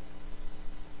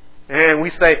 And we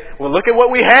say, well, look at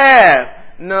what we have.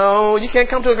 No, you can't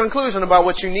come to a conclusion about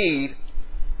what you need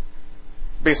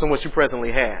based on what you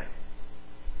presently have.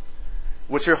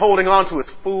 What you're holding on to is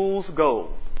fool's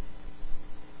gold.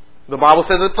 The Bible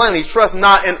says it plainly, trust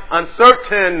not in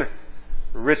uncertain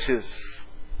riches.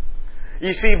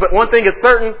 You see, but one thing is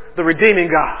certain, the redeeming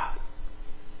God.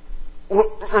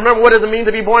 Remember, what does it mean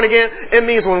to be born again? It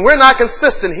means when we're not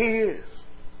consistent, He is.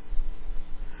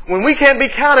 When we can't be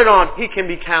counted on, He can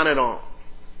be counted on.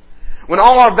 When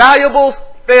all our valuables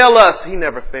fail us, He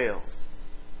never fails.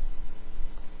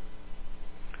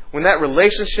 When that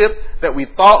relationship that we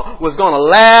thought was going to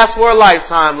last for a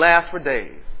lifetime lasts for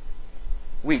days,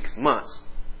 weeks, months,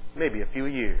 maybe a few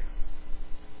years.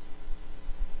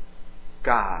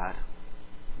 God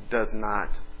does not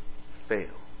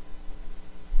fail.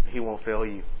 He won't fail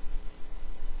you.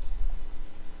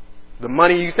 The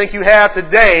money you think you have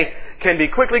today can be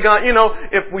quickly gone. You know,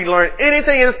 if we learn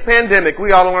anything in this pandemic,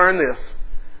 we ought to learn this.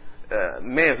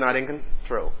 Man's not in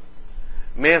control.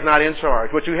 Man's not in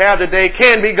charge. What you have today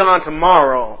can be gone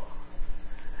tomorrow.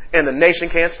 And the nation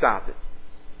can't stop it.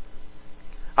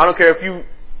 I don't care if you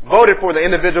voted for the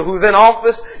individual who's in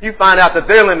office, you find out that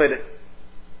they're limited.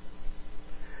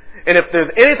 And if there's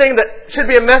anything that should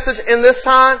be a message in this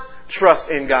time, trust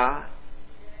in God.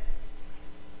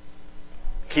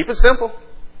 Keep it simple.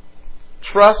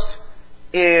 Trust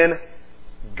in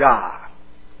God.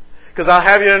 Because I'll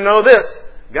have you to know this.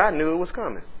 God knew it was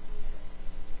coming.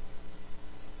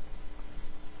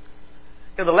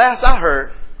 And the last I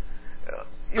heard,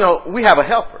 we have a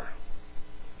helper,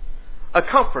 a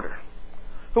comforter,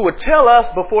 who would tell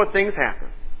us before things happen.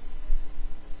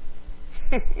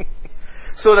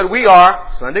 So that we are,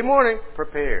 Sunday morning,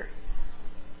 prepared.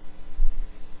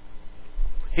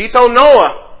 He told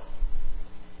Noah,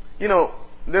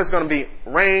 there's going to be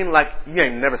rain like you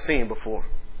ain't never seen before.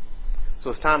 So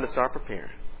it's time to start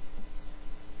preparing.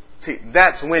 See,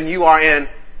 that's when you are in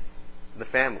the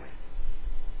family.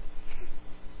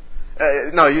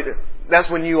 That's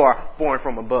when you are born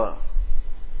from above.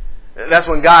 That's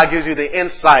when God gives you the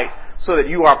insight so that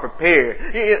you are prepared.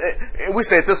 We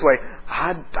say it this way,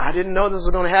 I didn't know this was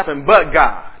going to happen, but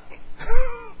God.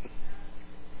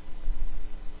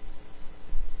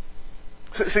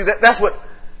 See, that's what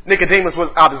Nicodemus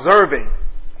was observing.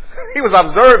 He was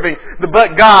observing the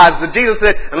but gods that Jesus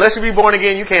said, unless you be born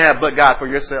again, you can't have but God for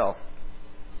yourself.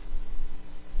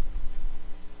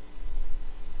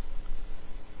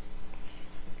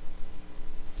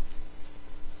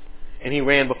 And he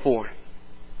ran before,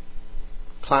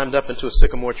 climbed up into a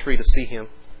sycamore tree to see him,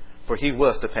 for he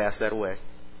was to pass that way.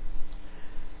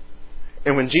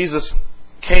 And when Jesus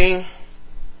came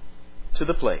to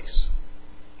the place,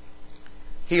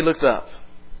 he looked up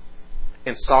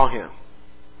and saw him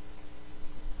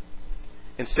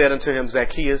and said unto him,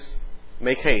 Zacchaeus,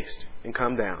 make haste and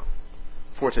come down,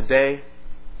 for today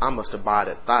I must abide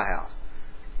at thy house.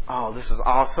 Oh, this is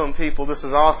awesome, people. This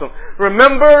is awesome.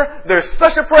 Remember, there's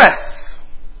such a press.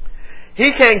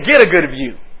 He can't get a good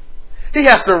view. He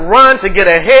has to run to get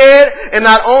ahead, and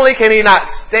not only can he not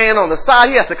stand on the side,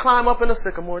 he has to climb up in a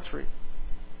sycamore tree.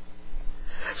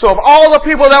 So of all the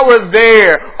people that were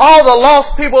there, all the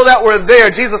lost people that were there,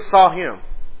 Jesus saw him.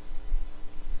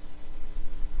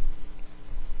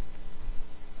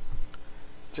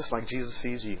 Just like Jesus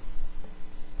sees you.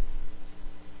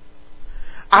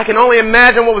 I can only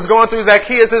imagine what was going through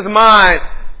Zacchaeus' mind.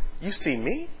 You see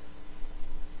me?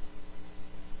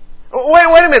 Wait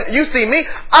a minute. You see me?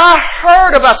 I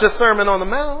heard about your Sermon on the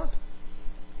Mount.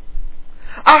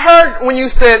 I heard when you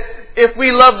said, if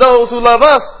we love those who love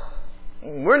us,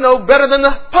 we're no better than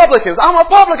the publicans. I'm a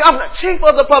publican. I'm the chief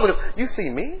of the publicans. You see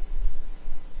me?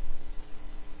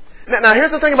 Now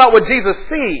here's the thing about what Jesus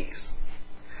sees.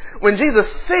 When Jesus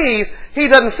sees, he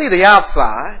doesn't see the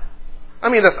outside. I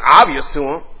mean, that's obvious to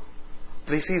him.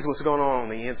 But he sees what's going on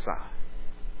the inside.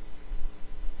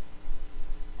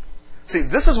 See,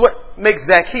 this is what makes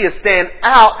Zacchaeus stand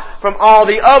out from all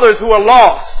the others who are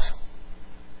lost.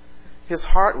 His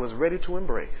heart was ready to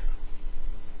embrace.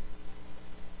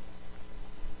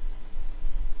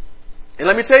 And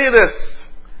let me tell you this.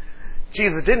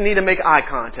 Jesus didn't need to make eye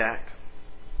contact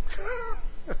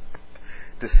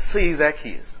to see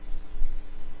Zacchaeus.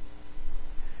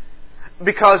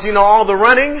 Because, all the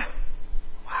running,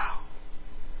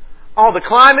 all the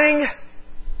climbing,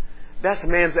 that's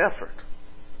man's effort.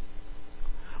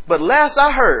 But last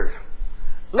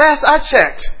I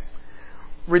checked,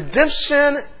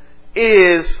 redemption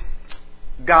is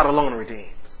God alone redeems.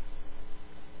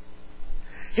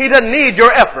 He doesn't need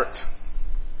your effort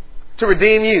to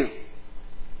redeem you.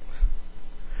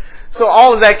 So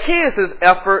all of Zacchaeus'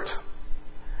 effort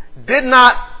did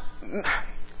not...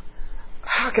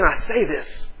 How can I say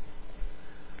this?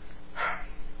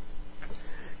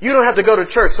 You don't have to go to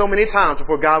church so many times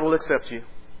before God will accept you.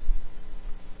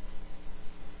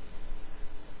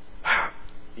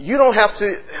 You don't have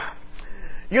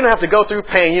to go through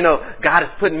pain. God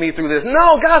is putting me through this.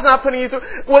 No, God's not putting you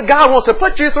through. What God wants to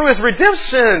put you through is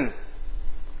redemption.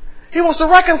 He wants to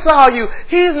reconcile you.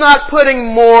 He's not putting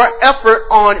more effort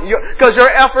on you because your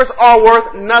efforts are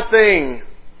worth nothing.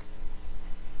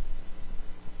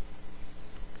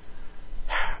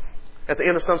 At the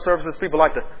end of some services, people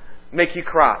like to make you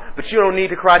cry. But you don't need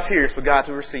to cry tears for God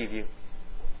to receive you.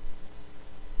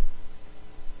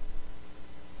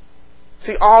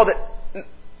 See, all that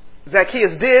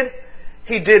Zacchaeus did,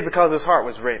 he did because his heart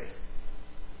was ready.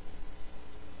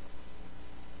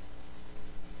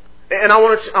 And I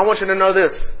want you to know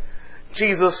this.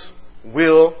 Jesus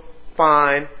will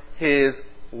find His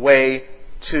way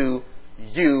to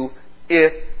you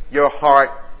if your heart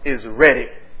is ready.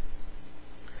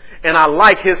 And I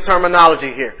like His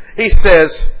terminology here. He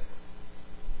says,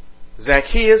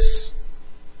 Zacchaeus,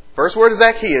 first word is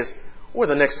Zacchaeus. What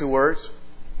are the next two words?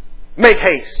 Make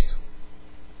haste.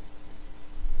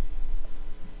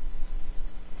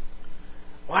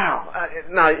 Wow.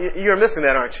 Now, you're missing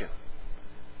that, aren't you?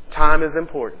 Time is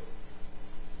important.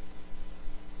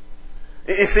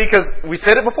 You see, because we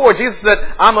said it before. Jesus said,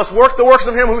 I must work the works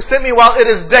of Him who sent me while it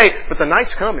is day. But the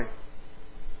night's coming.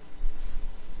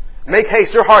 Make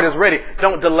haste. Your heart is ready.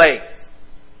 Don't delay.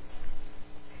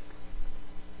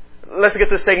 Let's get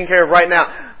this taken care of right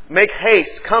now. Make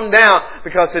haste. Come down.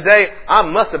 Because today I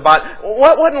must abide.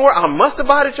 What in the world? I must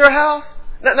abide at your house?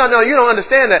 No, you don't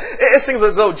understand that. It seems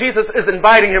as though Jesus is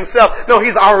inviting Himself. No,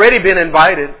 He's already been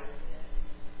invited.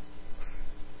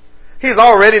 He's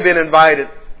already been invited.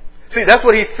 See, that's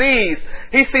what He sees.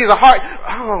 He sees a heart.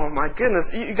 Oh my goodness,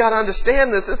 you got to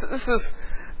understand this. This is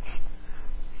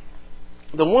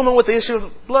the woman with the issue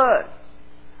of blood.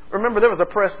 Remember, there was a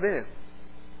press then.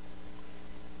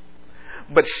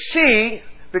 But she,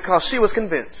 because she was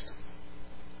convinced,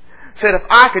 said, if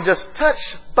I could just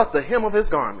touch but the hem of His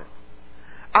garment,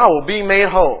 I will be made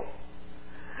whole.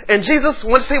 And Jesus,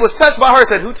 when He was touched by her,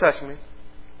 said, who touched me?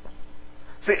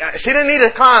 See, she didn't need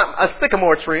to climb a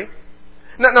sycamore tree.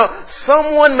 No,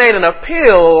 someone made an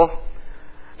appeal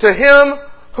to Him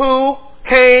who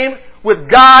came with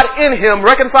God in Him,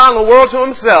 reconciling the world to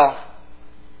Himself.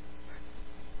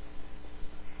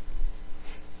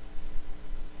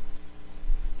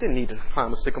 Didn't need to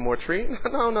climb a sycamore tree.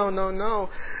 No.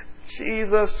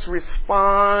 Jesus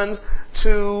responds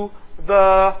to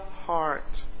the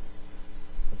heart.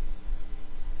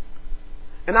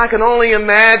 And I can only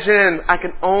imagine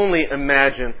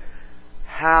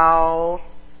how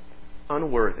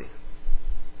unworthy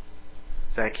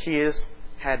Zacchaeus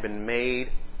had been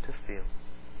made to feel.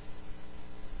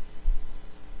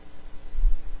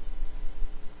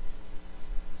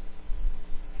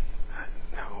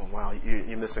 Oh, wow,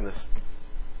 you're missing this.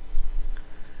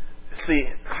 See,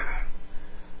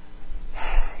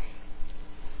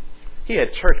 he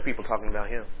had church people talking about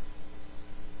him,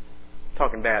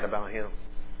 talking bad about him,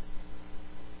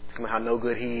 talking about how no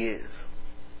good he is.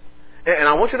 And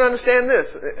I want you to understand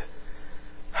this.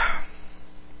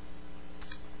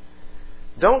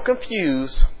 Don't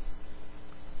confuse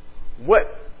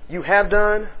what you have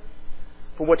done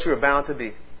for what you're bound to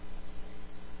be.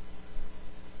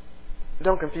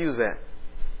 Don't confuse that.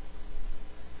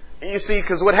 You see,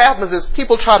 because what happens is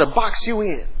people try to box you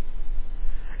in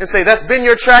and say, that's been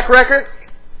your track record.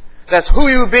 That's who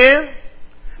you've been.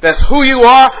 That's who you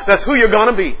are. That's who you're going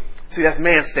to be. See, that's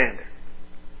man's standard.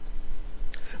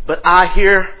 But I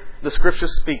hear the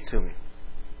Scriptures speak to me.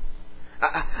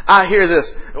 I hear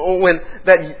this. When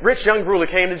that rich young ruler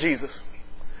came to Jesus,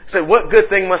 he said, what good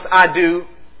thing must I do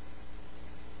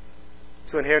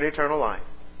to inherit eternal life?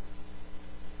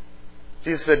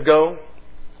 Jesus said, go,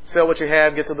 sell what you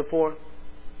have, get to the poor,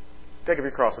 take up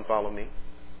your cross and follow me.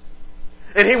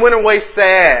 And he went away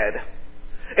sad.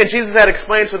 And Jesus had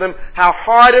explained to them how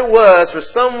hard it was for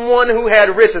someone who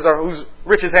had riches or whose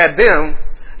riches had them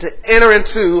to enter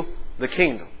into the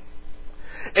kingdom.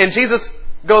 And Jesus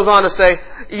goes on to say,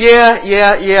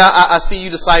 I see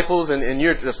you disciples and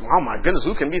you're just, oh my goodness,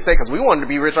 who can be saved? Because we wanted to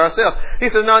be rich ourselves. He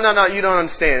says, no, you don't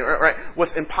understand. Right?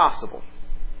 What's impossible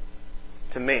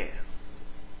to man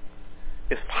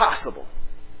is possible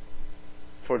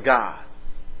for God.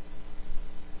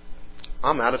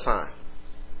 I'm out of time.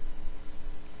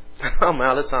 I'm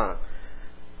out of time.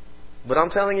 But I'm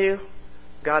telling you,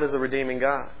 God is a redeeming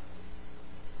God.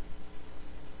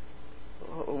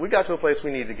 We got to a place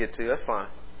we need to get to. That's fine.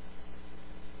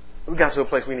 We got to a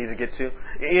place we need to get to.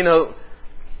 You know,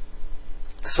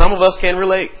 some of us can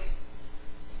relate.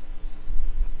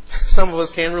 Some of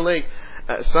us can relate.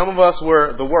 Some of us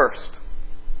were the worst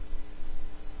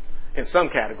in some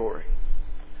category,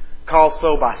 called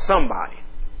so by somebody.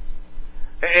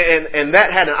 And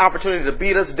that had an opportunity to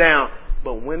beat us down.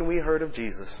 But when we heard of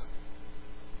Jesus,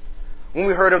 when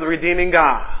we heard of the redeeming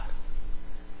God,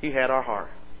 He had our heart.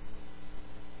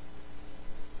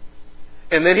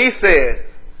 And then He said,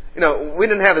 you know, we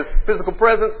didn't have His physical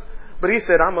presence, but He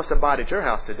said, I must abide at your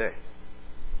house today.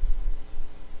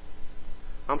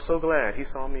 I'm so glad He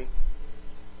saw me.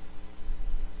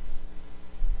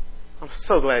 I'm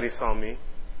so glad He saw me.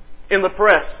 In the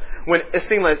press, when it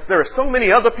seemed like there are so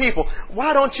many other people,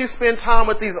 why don't you spend time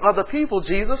with these other people,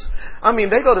 Jesus? I mean,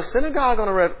 they go to synagogue on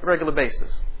a regular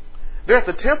basis. They're at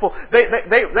the temple.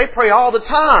 They pray all the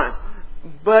time.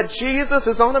 But Jesus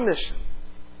is on a mission.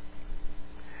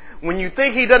 When you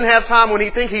think He doesn't have time, when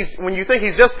you think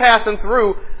He's just passing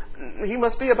through, He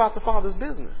must be about the Father's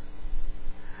business.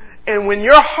 And when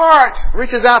your heart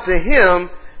reaches out to Him,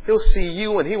 He'll see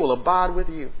you and He will abide with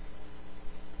you.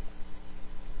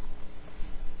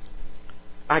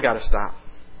 I got to stop.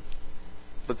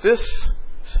 But this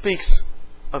speaks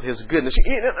of His goodness.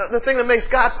 The thing that makes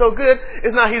God so good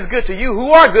is not He's good to you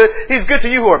who are good. He's good to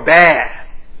you who are bad.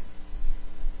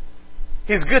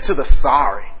 He's good to the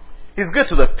sorry. He's good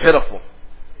to the pitiful.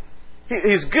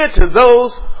 He's good to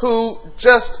those who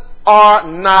just are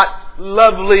not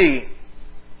lovely.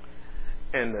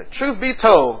 And the truth be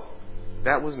told,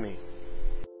 that was me.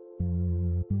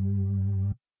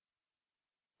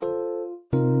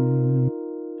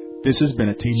 This has been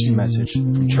a teaching message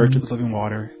from Church of the Living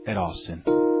Water at Austin.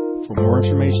 For more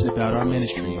information about our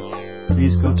ministry,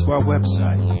 please go to our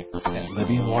website at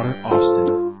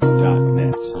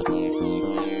livingwateraustin.net.